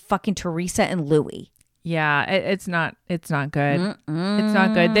himself with fucking Teresa and Louis? Yeah, it's not good. It's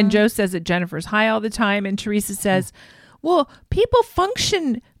not good. Then Joe says that Jennifer's high all the time. And Teresa says, well, people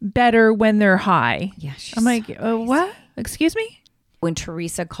function better when they're high. Yeah, I'm like, what? Excuse me? When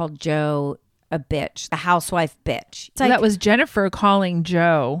Teresa called Joe a bitch, a housewife bitch. It's Well, like, that was Jennifer calling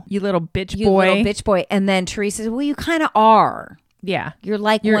Joe, you little bitch you boy. little bitch boy. And then Teresa says, well, you kind of are. Yeah. You're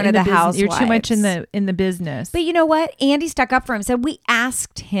like You're one in of the business. housewives. You're too much in the business. But you know what? Andy stuck up for him, said, we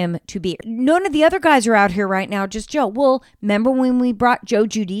asked him to be. None of the other guys are out here right now, just Joe. Well, remember when we brought Joe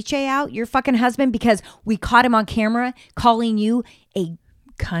Giudice out, your fucking husband, because we caught him on camera calling you a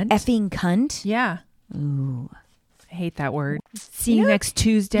cunt. effing cunt? Yeah. Ooh. I hate that word. See you next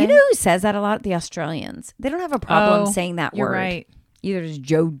Tuesday. You know who says that a lot? The Australians. They don't have a problem saying that you're word. right. Either is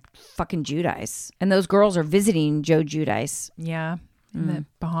Joe fucking Giudice. And those girls are visiting Joe Giudice. Yeah. In the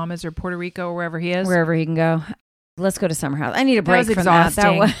Bahamas or Puerto Rico or wherever he is. Wherever he can go. Let's go to Summer House. I need a break was from that.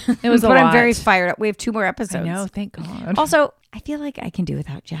 exhausting. It was a but I'm lot. very fired up. We have 2 more episodes. I know. Thank God. Also, I feel like I can do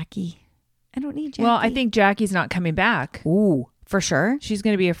without Jackie. I don't need Jackie. Well, I think Jackie's not coming back. Ooh, for sure. She's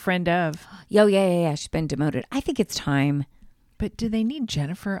going to be a friend of. Yeah. She's been demoted. I think it's time. But do they need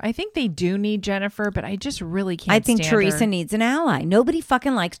Jennifer? I think they do need Jennifer, but I just really can't I think stand Teresa her. needs an ally. Nobody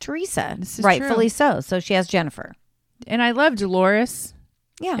fucking likes Teresa. This is Rightfully true. so. So she has Jennifer. And I love Dolores.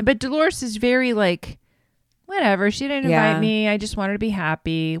 Yeah. But Dolores is very like, whatever. She didn't Yeah. invite me. I just wanted to be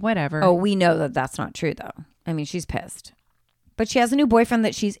happy. Whatever. Oh, we know that that's not true, though. I mean, she's pissed. But she has a new boyfriend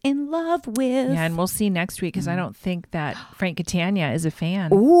that she's in love with. Yeah, and we'll see next week because I don't think that Frank Catania is a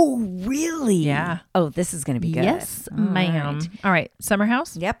fan. Ooh, really? Yeah. Oh, this is going to be good. Yes, All ma'am. right. All right, Summer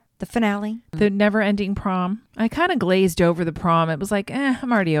House. Yep. The finale. The never-ending prom. I kind of glazed over the prom. It was like,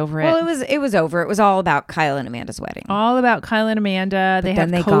 I'm already over it. Well, it was over. It was all about Kyle and Amanda's wedding. All about Kyle and Amanda. But They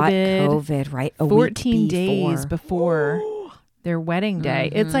then have they COVID. got COVID, right? A 14 week days before their wedding day.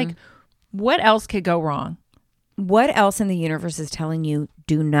 It's like, what else could go wrong? What else in the universe is telling you,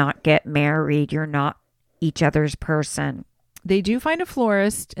 do not get married? You're not each other's person. They do find a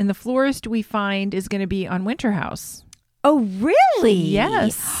florist, and the florist we find is going to be on Winter House. Oh, really?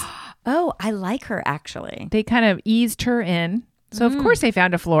 Yes. Oh, I like her, actually. They kind of eased her in. So, of course, they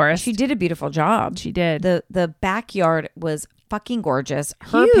found a florist. She did a beautiful job. She did. The backyard was fucking gorgeous.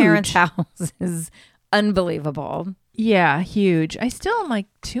 Her Huge. parents' house is unbelievable. Yeah, huge. I still am like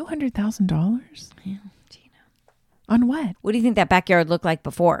 $200,000. Yeah. On what? What do you think that backyard looked like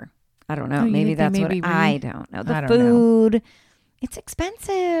before? I don't know. Oh, you Maybe think they that's what maybe I don't know. The I don't know. food, it's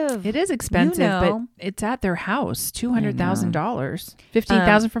expensive. It is expensive, know. but it's at their house. $200,000.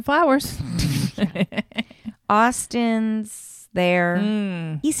 $15,000 for flowers. Austin's there.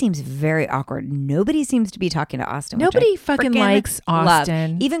 He seems very awkward. Nobody seems to be talking to Austin. which Nobody I fucking frickin' likes love.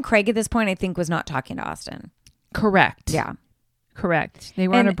 Austin. Even Craig at this point, I think, was not talking to Austin. Correct. Yeah. Correct. They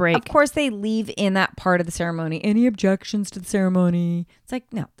were on a break. Of course, they leave in that part of the ceremony. Any objections to the ceremony? It's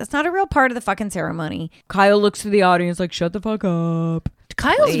like, no, that's not a real part of the fucking ceremony. Kyle looks to the audience like, shut the fuck up.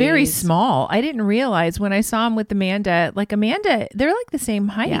 Kyle's very Please. small. I didn't realize when I saw him with Amanda. Like Amanda, they're like the same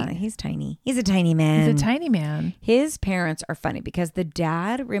height. Yeah, he's tiny. He's a tiny man. He's a tiny man. His parents are funny because the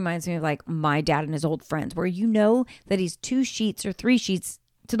dad reminds me of like my dad and his old friends, where you know that he's 2 sheets or 3 sheets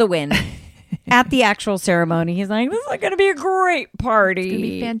to the wind at the actual ceremony. He's like, this is going to be a great party. It's gonna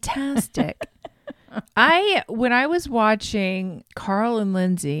be fantastic. When I was watching Carl and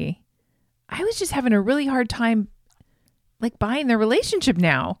Lindsay, I was just having a really hard time like buying their relationship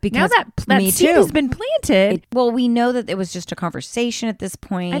now. Because now that me seed too. has been planted. Well, we know that it was just a conversation at this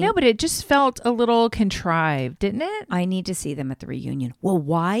point. I know, but it just felt a little contrived, didn't it? I need to see them at the reunion. Well,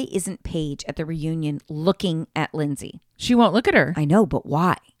 why isn't Paige at the reunion looking at Lindsay? She won't look at her. I know, but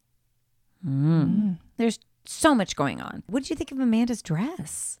why? There's so much going on. What did you think of Amanda's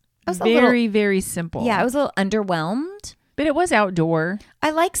dress? I was Very, very simple. I was a little underwhelmed. But it was outdoor. I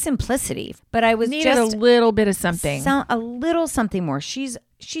like simplicity, but I was Needed just a little bit of something. a little something more. She's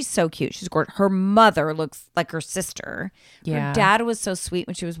so cute. She's gorgeous. Her mother looks like her sister. Yeah. Her dad was so sweet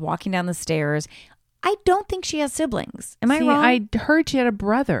when she was walking down the stairs. I don't think she has siblings. Am I See, wrong? I heard she had a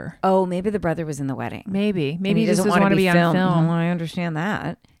brother. Oh, maybe the brother was in the wedding. Maybe And he just doesn't want to be on film. Oh, I understand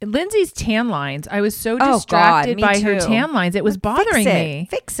that. Lindsay's tan lines. I was so Oh, God, distracted me by her too. tan lines. It was bothering me.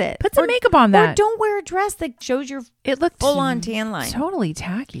 Fix it. Put some makeup on Or that. don't wear a dress that shows your It looked full-on tan line. totally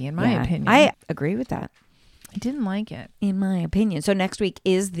tacky, in my Yeah, opinion. I agree with that. I didn't like it. In my opinion. So next week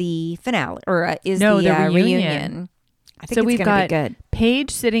is the finale, or is No, the the reunion. reunion. I think So it's we've going to got be good.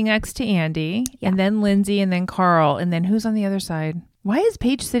 Paige sitting next to Andy, and then Lindsay, and then Carl, and then who's on the other side? Why is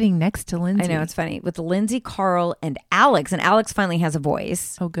Paige sitting next to Lindsay? I know, it's funny. With Lindsay, Carl, and Alex. And Alex finally has a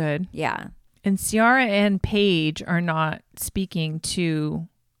voice. Oh, good. Yeah. And Ciara and Paige are not speaking to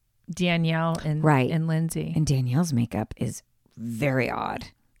Danielle and Right. and Lindsay. And Danielle's makeup is very odd.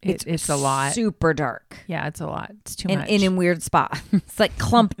 It's a lot. Super dark. Yeah, it's a lot. It's too And much. in weird spots. It's like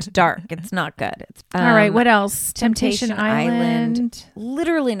clumped dark. It's not good. It's All right, what else? Temptation Island.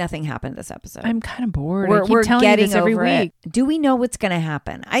 Literally nothing happened this episode. I'm kind of bored. I We're keep telling you getting this every over week. it. Do we know what's going to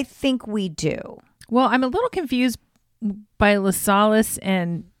happen? I think we do. Well, I'm a little confused by LaSalle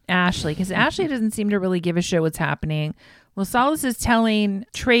and Ashley because Ashley doesn't seem to really give a shit what's happening. LaSalle is telling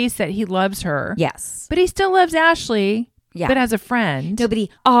Trace that he loves her. Yes. But he still loves Ashley. Yeah. But as a friend. Nobody,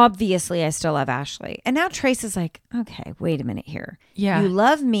 obviously, I still love Ashley. And now Trace is like, okay, wait a minute here. Yeah. You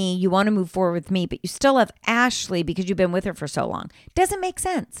love me. You want to move forward with me, but you still love Ashley because you've been with her for so long. Doesn't make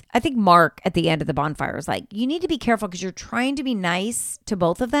sense. I think Mark at the end of the bonfire was like, you need to be careful because you're trying to be nice to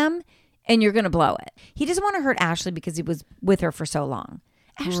both of them and you're going to blow it. He doesn't want to hurt Ashley because he was with her for so long.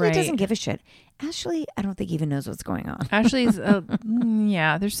 Ashley Right. doesn't give a shit. Ashley, I don't think even knows what's going on. Ashley's,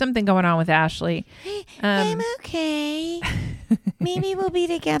 yeah, there's something going on with Ashley. I'm okay. Maybe we'll be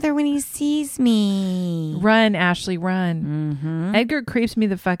together when he sees me. Run, Ashley, run. Edgar creeps me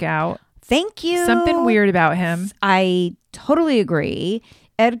the fuck out. Thank you. Something weird about him. I totally agree.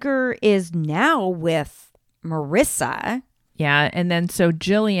 Edgar is now with Marissa. Yeah. And then so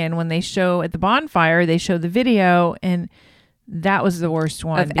Jillian, when they show at the bonfire, they show the video and that was the worst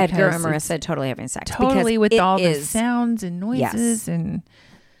one. Of Edgar because and it's Marissa totally having sex. Totally because with it all the is- sounds and noises Yes. and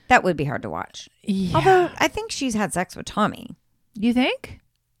That would be hard to watch. yeah. Although I think she's had sex with Tommy. You think?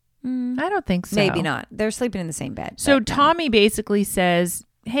 I don't think so. Maybe not. They're sleeping in the same bed. So but no. Tommy basically says,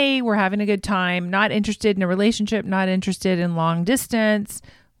 hey, we're having a good time, not interested in a relationship, not interested in long distance.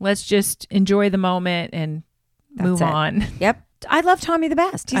 Let's just enjoy the moment and move it. on. Yep. I love Tommy the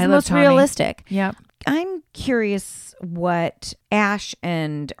best. He's I the love most Tommy. realistic. Yep. I'm curious what Ash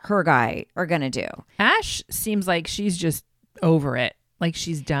and her guy are going to do. Ash seems like she's just over it. Like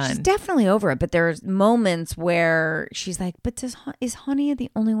she's done. She's definitely over it, but there's moments where she's like, but is Hania the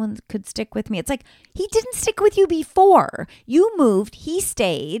only one that could stick with me? It's like, he didn't stick with you before. You moved, he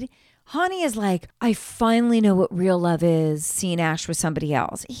stayed. Hania is like, I finally know what real love is, seeing Ash with somebody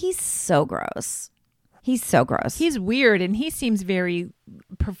else. He's so gross. He's so gross. He's weird and he seems very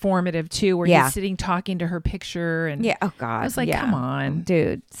performative too, where Yeah. he's sitting talking to her picture and yeah. Oh God. I was like, yeah. come on.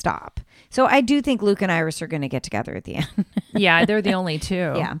 Dude, stop. So I do think Luke and Iris are going to get together at the end. Yeah, they're the only two.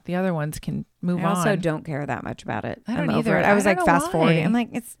 Yeah. The other ones can move I also on. don't care that much about it. I don't I'm over either. it. I was I don't like know fast forwarding. why. I'm like,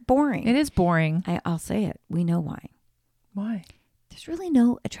 it's boring. It is boring. I'll say it. We know why. Why? There's really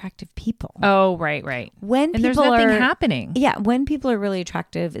no attractive people. Oh, right. When And there's people nothing are happening. Yeah, when people are really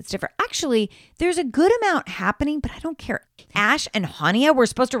attractive, it's different. Actually, there's a good amount happening, but I don't care. Ash and Hania, we're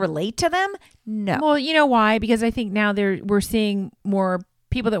supposed to relate to them? No. Well, you know why? Because I think now we're seeing more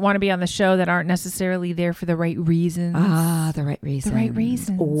people that want to be on the show that aren't necessarily there for the right reasons. The right reasons. The right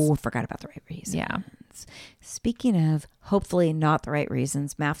reasons. Oh, forgot about the right reasons. Yeah. Speaking of hopefully not the right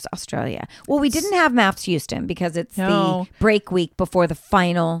reasons, MAFS Australia. Well, we didn't have MAFS Houston because it's No. the break week before the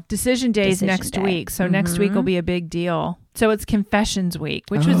final. Decision day is Decision next day. week. So next week will be a big deal. So it's Confessions Week,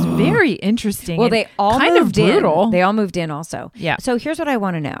 which was very interesting. Well, and they all kind moved of brutal. in. They all moved in also. Yeah. So here's what I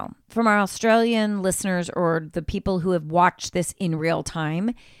want to know from our Australian listeners or the people who have watched this in real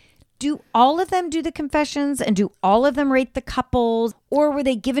time. Do all of them do the confessions and do all of them rate the couples, or were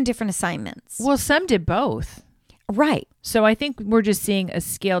they given different assignments? Well, some did both. Right. So I think we're just seeing a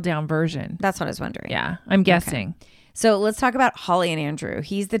scaled down version. That's what I was wondering. Yeah, I'm guessing. So let's talk about Holly and Andrew.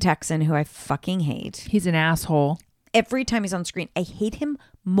 He's the Texan who I fucking hate. He's an asshole. Every time he's on screen, I hate him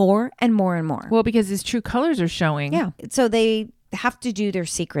more and more and more. Well, because his true colors are showing. Yeah. So they have to do their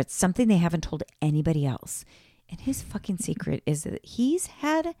secrets, something they haven't told anybody else. And his fucking secret is that he's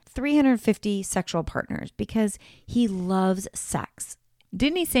had 350 sexual partners because he loves sex.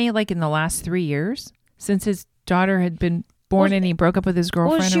 Didn't he say like in the last 3 years since his daughter had been born and he broke up with his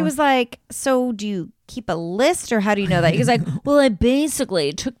girlfriend? Well, she was like, so do you keep a list or how do you know that? He was like, well, I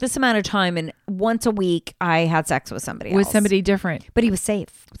basically took this amount of time and once a week I had sex with somebody else. with somebody different. But he was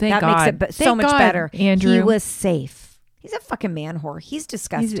safe. Thank that God. makes it so Thank much God, better. Andrew. He was safe. He's a fucking man whore. He's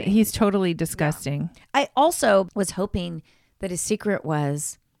disgusting. He's totally disgusting. I also was hoping that his secret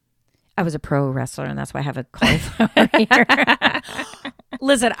was I was a pro wrestler and that's why I have a cauliflower here.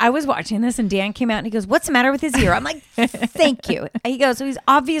 Listen, I was watching this and Dan came out and he goes, what's the matter with his ear? I'm like, thank you. He goes, so he's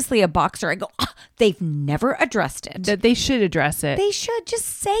obviously a boxer. I go, they've never addressed it. That they should address it. They should just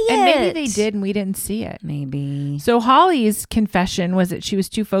say it. And maybe they did and we didn't see it. Maybe. So Holly's confession was that she was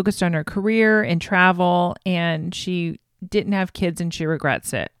too focused on her career and travel and she didn't have kids and she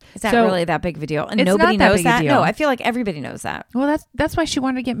regrets it. Is that So- really that big of a deal? And It's nobody not that knows big a that? deal. No, I feel like everybody knows that. Well, that's why she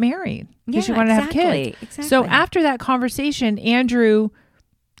wanted to get married. Because she Yeah, wanted to have exactly, kids. exactly. So after that conversation, Andrew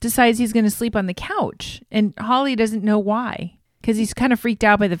decides he's going to sleep on the couch and Holly doesn't know why. Because he's kind of freaked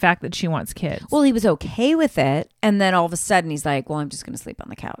out by the fact that she wants kids. Well, he was okay with it. And then all of a sudden he's like, well, I'm just going to sleep on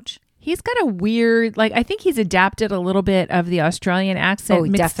the couch. He's got a weird, like, I think he's adapted a little bit of the Australian accent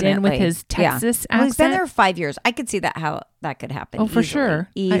mixed in with his Texas accent. Well, he's been there 5 years. I could see that how that could happen. Oh, for sure.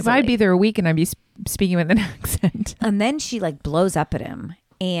 Easily. I'd be there a week and I'd be speaking with an accent. And then she like blows up at him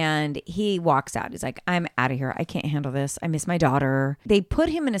and he walks out. He's like, I'm out of here. I can't handle this. I miss my daughter. They put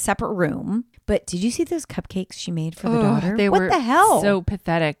him in a separate room. But did you see those cupcakes she made for the daughter? They were the hell? So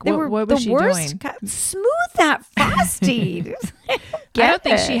pathetic. They were what was the she worst. doing? Smooth that frosty. I don't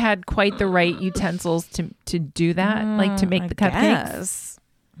think she had quite the right utensils to do that, like to make the cupcakes.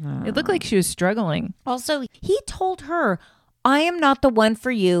 It looked like she was struggling. Also, he told her, I am not the one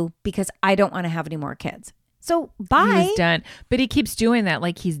for you because I don't want to have any more kids. So bye. He was done. But he keeps doing that.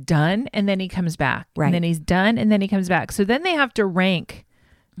 Like he's done and then he comes back. Right. And then he's done and then he comes back. So then they have to rank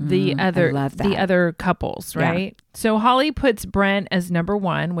the other couples, right? Yeah. So Holly puts Brent as number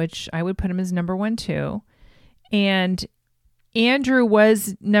 1, which I would put him as number 1 too. And Andrew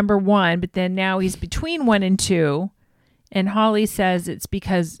was number 1, but then now he's between 1 and 2. And Holly says it's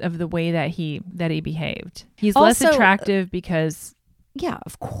because of the way that he behaved. He's also less attractive because... Yeah,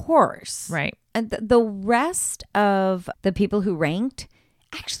 of course. Right. And the rest of the people who ranked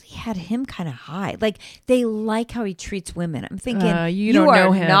actually had him kind of high. Like they like how he treats women. I'm thinking you don't are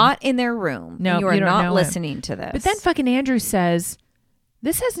know him. not in their room. No, you are you don't not know listening him. to this. But then fucking Andrew says,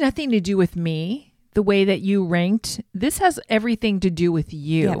 this has nothing to do with me. The way that you ranked, this has everything to do with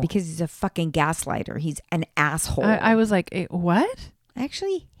you. Yeah, because he's a fucking gaslighter. He's an asshole. I was like, what? I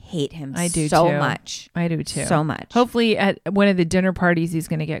actually hate him I do so too. much. I do too. So much. Hopefully at one of the dinner parties, he's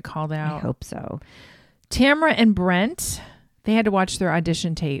going to get called out. I hope so. Tamara and Brent, they had to watch their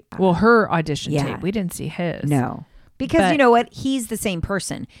audition tape. Well, her audition tape. We didn't see his. No. Because you know what? He's the same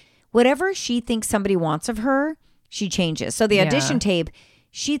person. Whatever she thinks somebody wants of her, she changes. So the audition tape,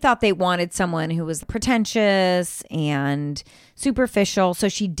 she thought they wanted someone who was pretentious and superficial. So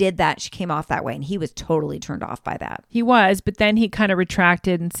she did that. She came off that way. And he was totally turned off by that. He was. But then he kind of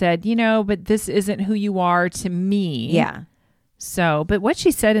retracted and said, but this isn't who you are to me. Yeah. So, but what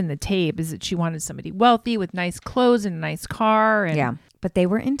she said in the tape is that she wanted somebody wealthy with nice clothes and a nice car. And yeah. But they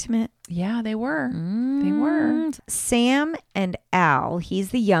were intimate. Yeah, they were. They were. Sam and Al,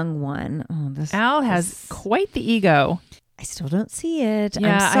 he's the young one. Al has quite the ego. I still don't see it.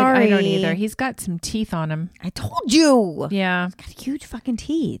 Yeah, I'm sorry. I don't either. He's got some teeth on him. I told you. Yeah. He's got huge fucking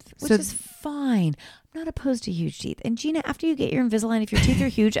teeth, which is fine. I'm not opposed to huge teeth. And Gina, after you get your Invisalign, if your teeth are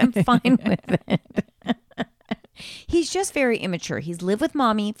huge, I'm fine with it. He's just very immature. He's lived with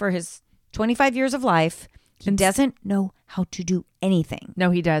mommy for his 25 years of life. He doesn't know how to do anything. No,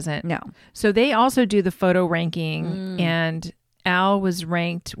 he doesn't. No. So they also do the photo ranking and Al was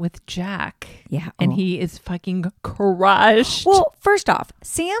ranked with Jack. Yeah. And he is fucking crushed. Well, first off,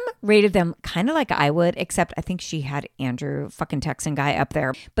 Sam rated them kind of like I would, except I think she had Andrew, fucking Texan guy, up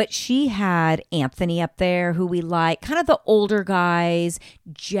there. But she had Anthony up there, who we like, kind of the older guys,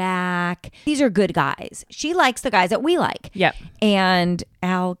 Jack. These are good guys. She likes the guys that we like. Yep. And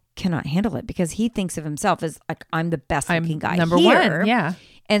Al cannot handle it because he thinks of himself as like, I'm the best looking guy number here. 1. Yeah.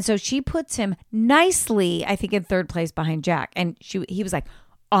 And so she puts him nicely, I think, in 3rd place behind Jack. And he was like,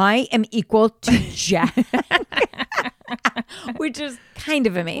 I am equal to Jack. Which is kind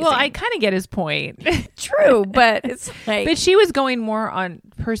of amazing. Well, I kind of get his point. True, but it's like... But she was going more on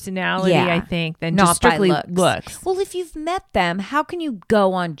personality, I think, than not just strictly by looks. Well, if you've met them, how can you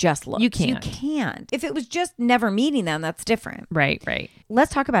go on just looks? You can't. You can't. If it was just never meeting them, that's different. Right.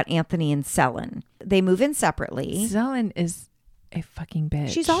 Let's talk about Anthony and Selin. They move in separately. Selin is a fucking bitch.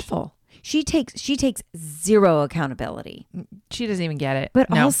 She's awful. She takes zero accountability. She doesn't even get it. But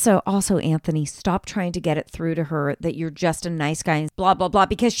also Anthony, stop trying to get it through to her that you're just a nice guy, blah, blah, blah,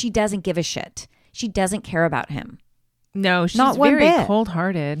 because she doesn't give a shit. She doesn't care about him. No, she's Not one very bit.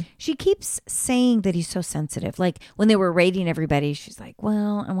 cold-hearted. She keeps saying that he's so sensitive. Like when they were rating everybody, she's like,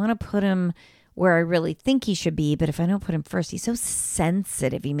 well, I want to put him where I really think he should be, but if I don't put him first, he's so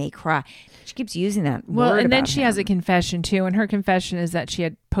sensitive, he may cry. She keeps using that word and then about she him. has a confession too, and her confession is that she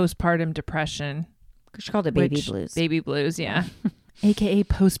had postpartum depression. She called it baby blues. Baby blues, yeah. AKA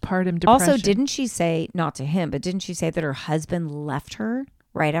postpartum depression. Also, didn't she say, not to him, but didn't she say that her husband left her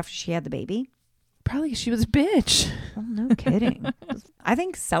right after she had the baby? Probably she was a bitch. Oh, no kidding. I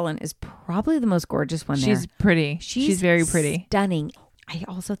think Selin is probably the most gorgeous one there. She's pretty. She's very pretty. Stunning. I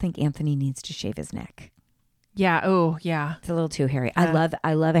also think Anthony needs to shave his neck. Yeah. Oh, yeah. It's a little too hairy. I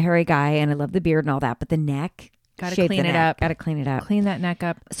love a hairy guy and I love the beard and all that, but the neck, Gotta Shave clean the it neck. up. Gotta clean it up. Clean that neck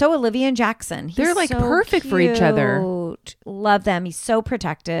up. So Olivia and Jackson. He's They're, like, so perfect for each other. cute. Love them. He's so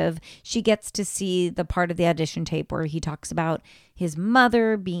protective. She gets to see the part of the audition tape where he talks about his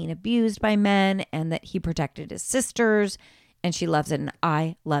mother being abused by men and that he protected his sisters. And she loves it. And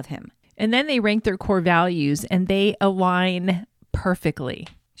I love him. And then they rank their core values and they align perfectly.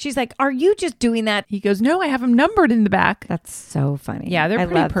 She's like, are you just doing that? He goes, no, I have them numbered in the back. That's so funny. Yeah, they're I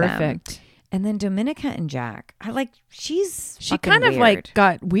pretty love them. perfect. And then Dominica and Jack. She fucking kind of weird. like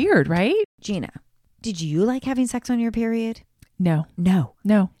got weird, right? Gina, did you like having sex on your period? No. No.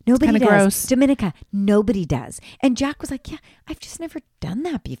 Nobody Nobody does. gross. Dominica, nobody does. And Jack was like, yeah, I've just never done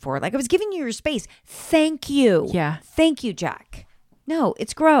that before. Like I was giving you your space. Thank you. Yeah. Thank you, Jack. No,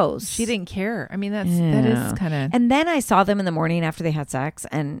 it's gross. She didn't care. I mean, that Yeah. is kind of. And then I saw them in the morning after they had sex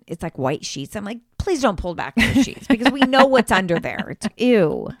and it's like white sheets. I'm like, please don't pull back those sheets because we know what's under there. It's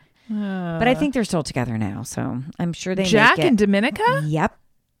ew. But I think they're still together now. So I'm sure they Jack make it. and Dominica? Yep.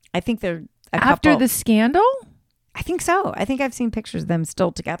 I think they're a After couple. the scandal? I think so. I think I've seen pictures of them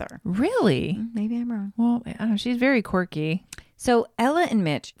still together. Really? Maybe I'm wrong. Well, I don't know. She's very quirky. So Ella and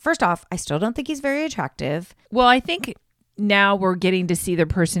Mitch, first off, I still don't think he's very attractive. Well, I think now we're getting to see their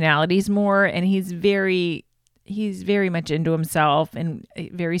personalities more, and he's very much into himself and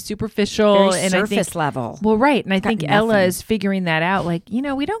very superficial Very and surface I think, level. Well, right, and I Got think Ella nothing. is figuring that out. Like,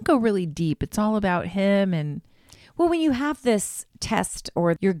 we don't go really deep. It's all about him, and Well, when you have this test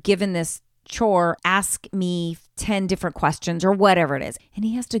or you're given this chore, ask me 10 different questions or whatever it is, and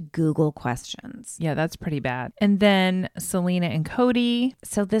he has to Google questions. yeah, that's pretty bad. And then Selena and Cody.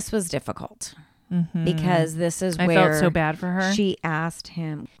 So this was difficult because this is I where felt so bad for her. She asked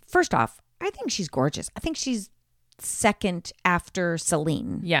him. First off, I think she's gorgeous. I think she's second after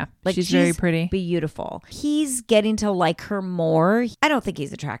Celine. Yeah, Like she's very pretty. Beautiful. He's getting to like her more. I don't think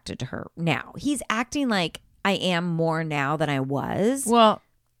he's attracted to her now. He's acting like I am more now than I was. Well,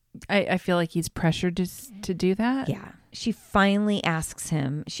 I feel like he's pressured to do that. Yeah. She finally asks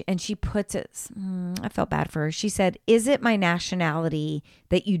him, and she puts it, I felt bad for her. She said, is it my nationality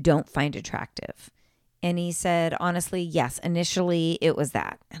that you don't find attractive? And he said, honestly, yes. Initially, it was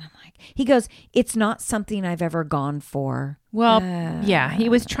that. And I'm like, he goes, it's not something I've ever gone for. Well, yeah, he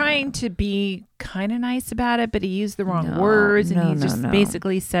was trying to be kind of nice about it, but he used the wrong words. And he just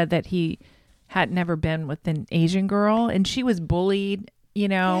basically said that he had never been with an Asian girl and she was bullied,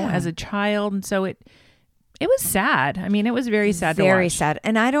 as a child. And so it was sad. I mean, it was very sad to watch. Very sad.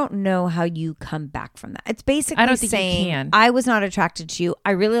 And I don't know how you come back from that. It's basically I don't think saying, you can. I was not attracted to you.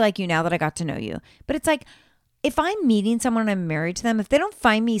 I really like you now that I got to know you. But it's like, if I'm meeting someone and I'm married to them, if they don't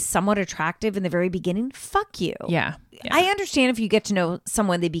find me somewhat attractive in the very beginning, fuck you. Yeah. I understand if you get to know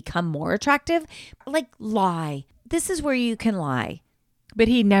someone, they become more attractive. Like, lie. This is where you can lie. But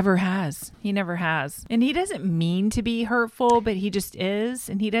he never has. He never has. And he doesn't mean to be hurtful, but he just is.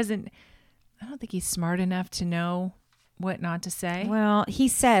 And I don't think he's smart enough to know what not to say. Well, he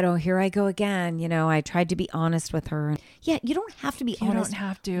said, oh, here I go again. I tried to be honest with her. Yeah, you don't have to be honest. You don't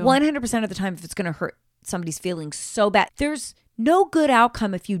have to. 100% of the time if it's going to hurt somebody's feelings so bad. There's no good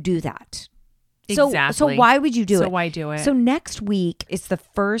outcome if you do that. Exactly. So why would you do it? So why do it? So next week, it's the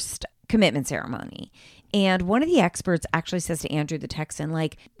first commitment ceremony. And one of the experts actually says to Andrew the Texan,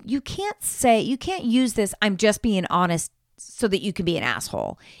 like, you can't use this, I'm just being honest so that you can be an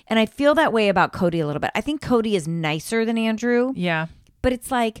asshole. And I feel that way about Cody a little bit. I think Cody is nicer than Andrew. Yeah. But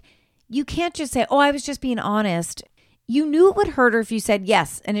it's like, you can't just say, oh, I was just being honest. You knew it would hurt her if you said,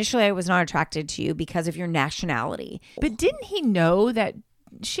 yes, initially I was not attracted to you because of your nationality. But didn't he know that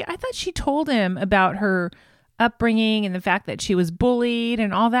I thought she told him about her upbringing and the fact that she was bullied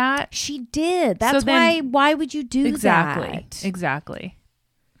and all that. She did. That's why would you do that? Exactly.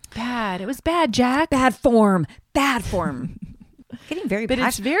 Bad. It was bad, Jack. Bad form. Getting very But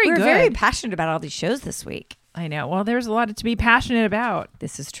it's very We're good. very passionate about all these shows this week. I know. Well, there's a lot to be passionate about.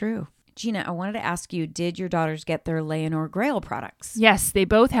 This is true. Gina, I wanted to ask you, did your daughters get their Leonor Grail products? Yes, they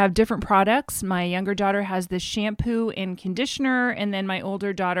both have different products. My younger daughter has the shampoo and conditioner, and then my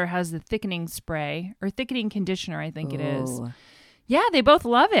older daughter has the thickening spray or thickening conditioner, I think it is. Yeah, they both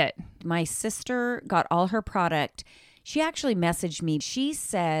love it. My sister got all her product. She actually messaged me. She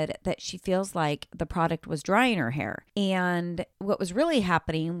said that she feels like the product was drying her hair. And what was really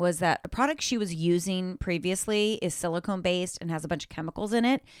happening was that the product she was using previously is silicone based and has a bunch of chemicals in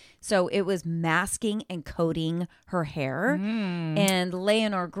it. So it was masking and coating her hair. And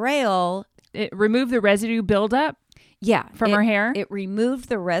Leonor Grail, It removed the residue buildup. Yeah. from her hair? It removed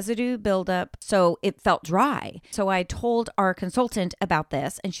the residue buildup, so it felt dry. So I told our consultant about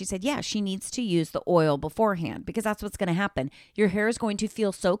this, and she said, yeah, she needs to use the oil beforehand because that's what's going to happen. Your hair is going to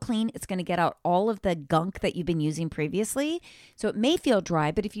feel so clean. It's going to get out all of the gunk that you've been using previously. So it may feel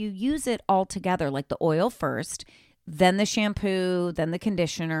dry, but if you use it all together, like the oil first, then the shampoo, then the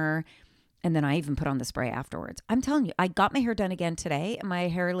conditioner, and then I even put on the spray afterwards. I'm telling you, I got my hair done again today, and my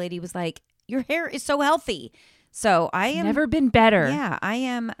hair lady was like, your hair is so healthy. So I am never been better. Yeah, I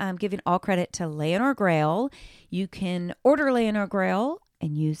am giving all credit to Leonor Grail. You can order Leonor Grail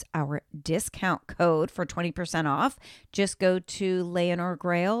and use our discount code for 20% off. Just go to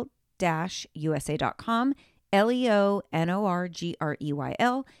leonorgrail-usa.com,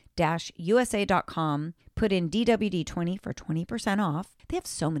 leonorgreyl-usa.com. Put in DWD20 for 20% off. They have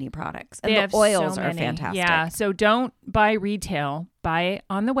so many products. And the oils are fantastic. Yeah, so don't buy retail. Buy it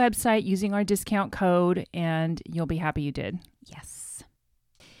on the website using our discount code, and you'll be happy you did. Yes.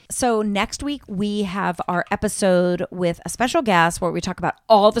 So next week, we have our episode with a special guest where we talk about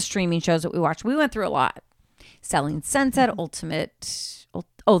all the streaming shows that we watched. We went through a lot. Selling Sunset, The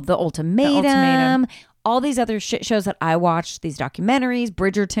Ultimatum. All these other shit shows that I watched, these documentaries,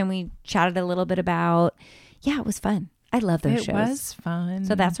 Bridgerton, we chatted a little bit about. Yeah, it was fun. I love those shows. It was fun.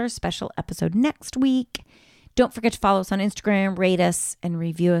 So that's our special episode next week. Don't forget to follow us on Instagram, rate us, and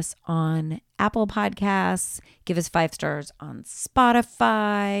review us on Apple Podcasts. Give us 5 stars on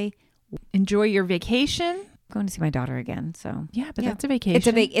Spotify. Enjoy your vacation. I'm going to see my daughter again. So yeah, but that's a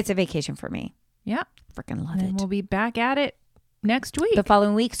vacation. It's a vacation for me. Yeah. Freaking love and it. We'll be back at it next week. The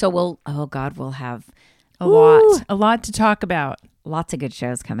following week. So we'll have a lot to talk about. Lots of good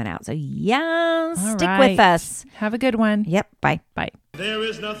shows coming out. So yeah, all stick right. with us. Have a good one. Yep. Bye. Bye. There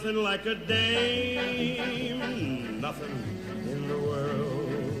is nothing like a dame, nothing in the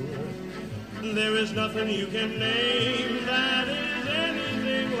world. There is nothing you can name that is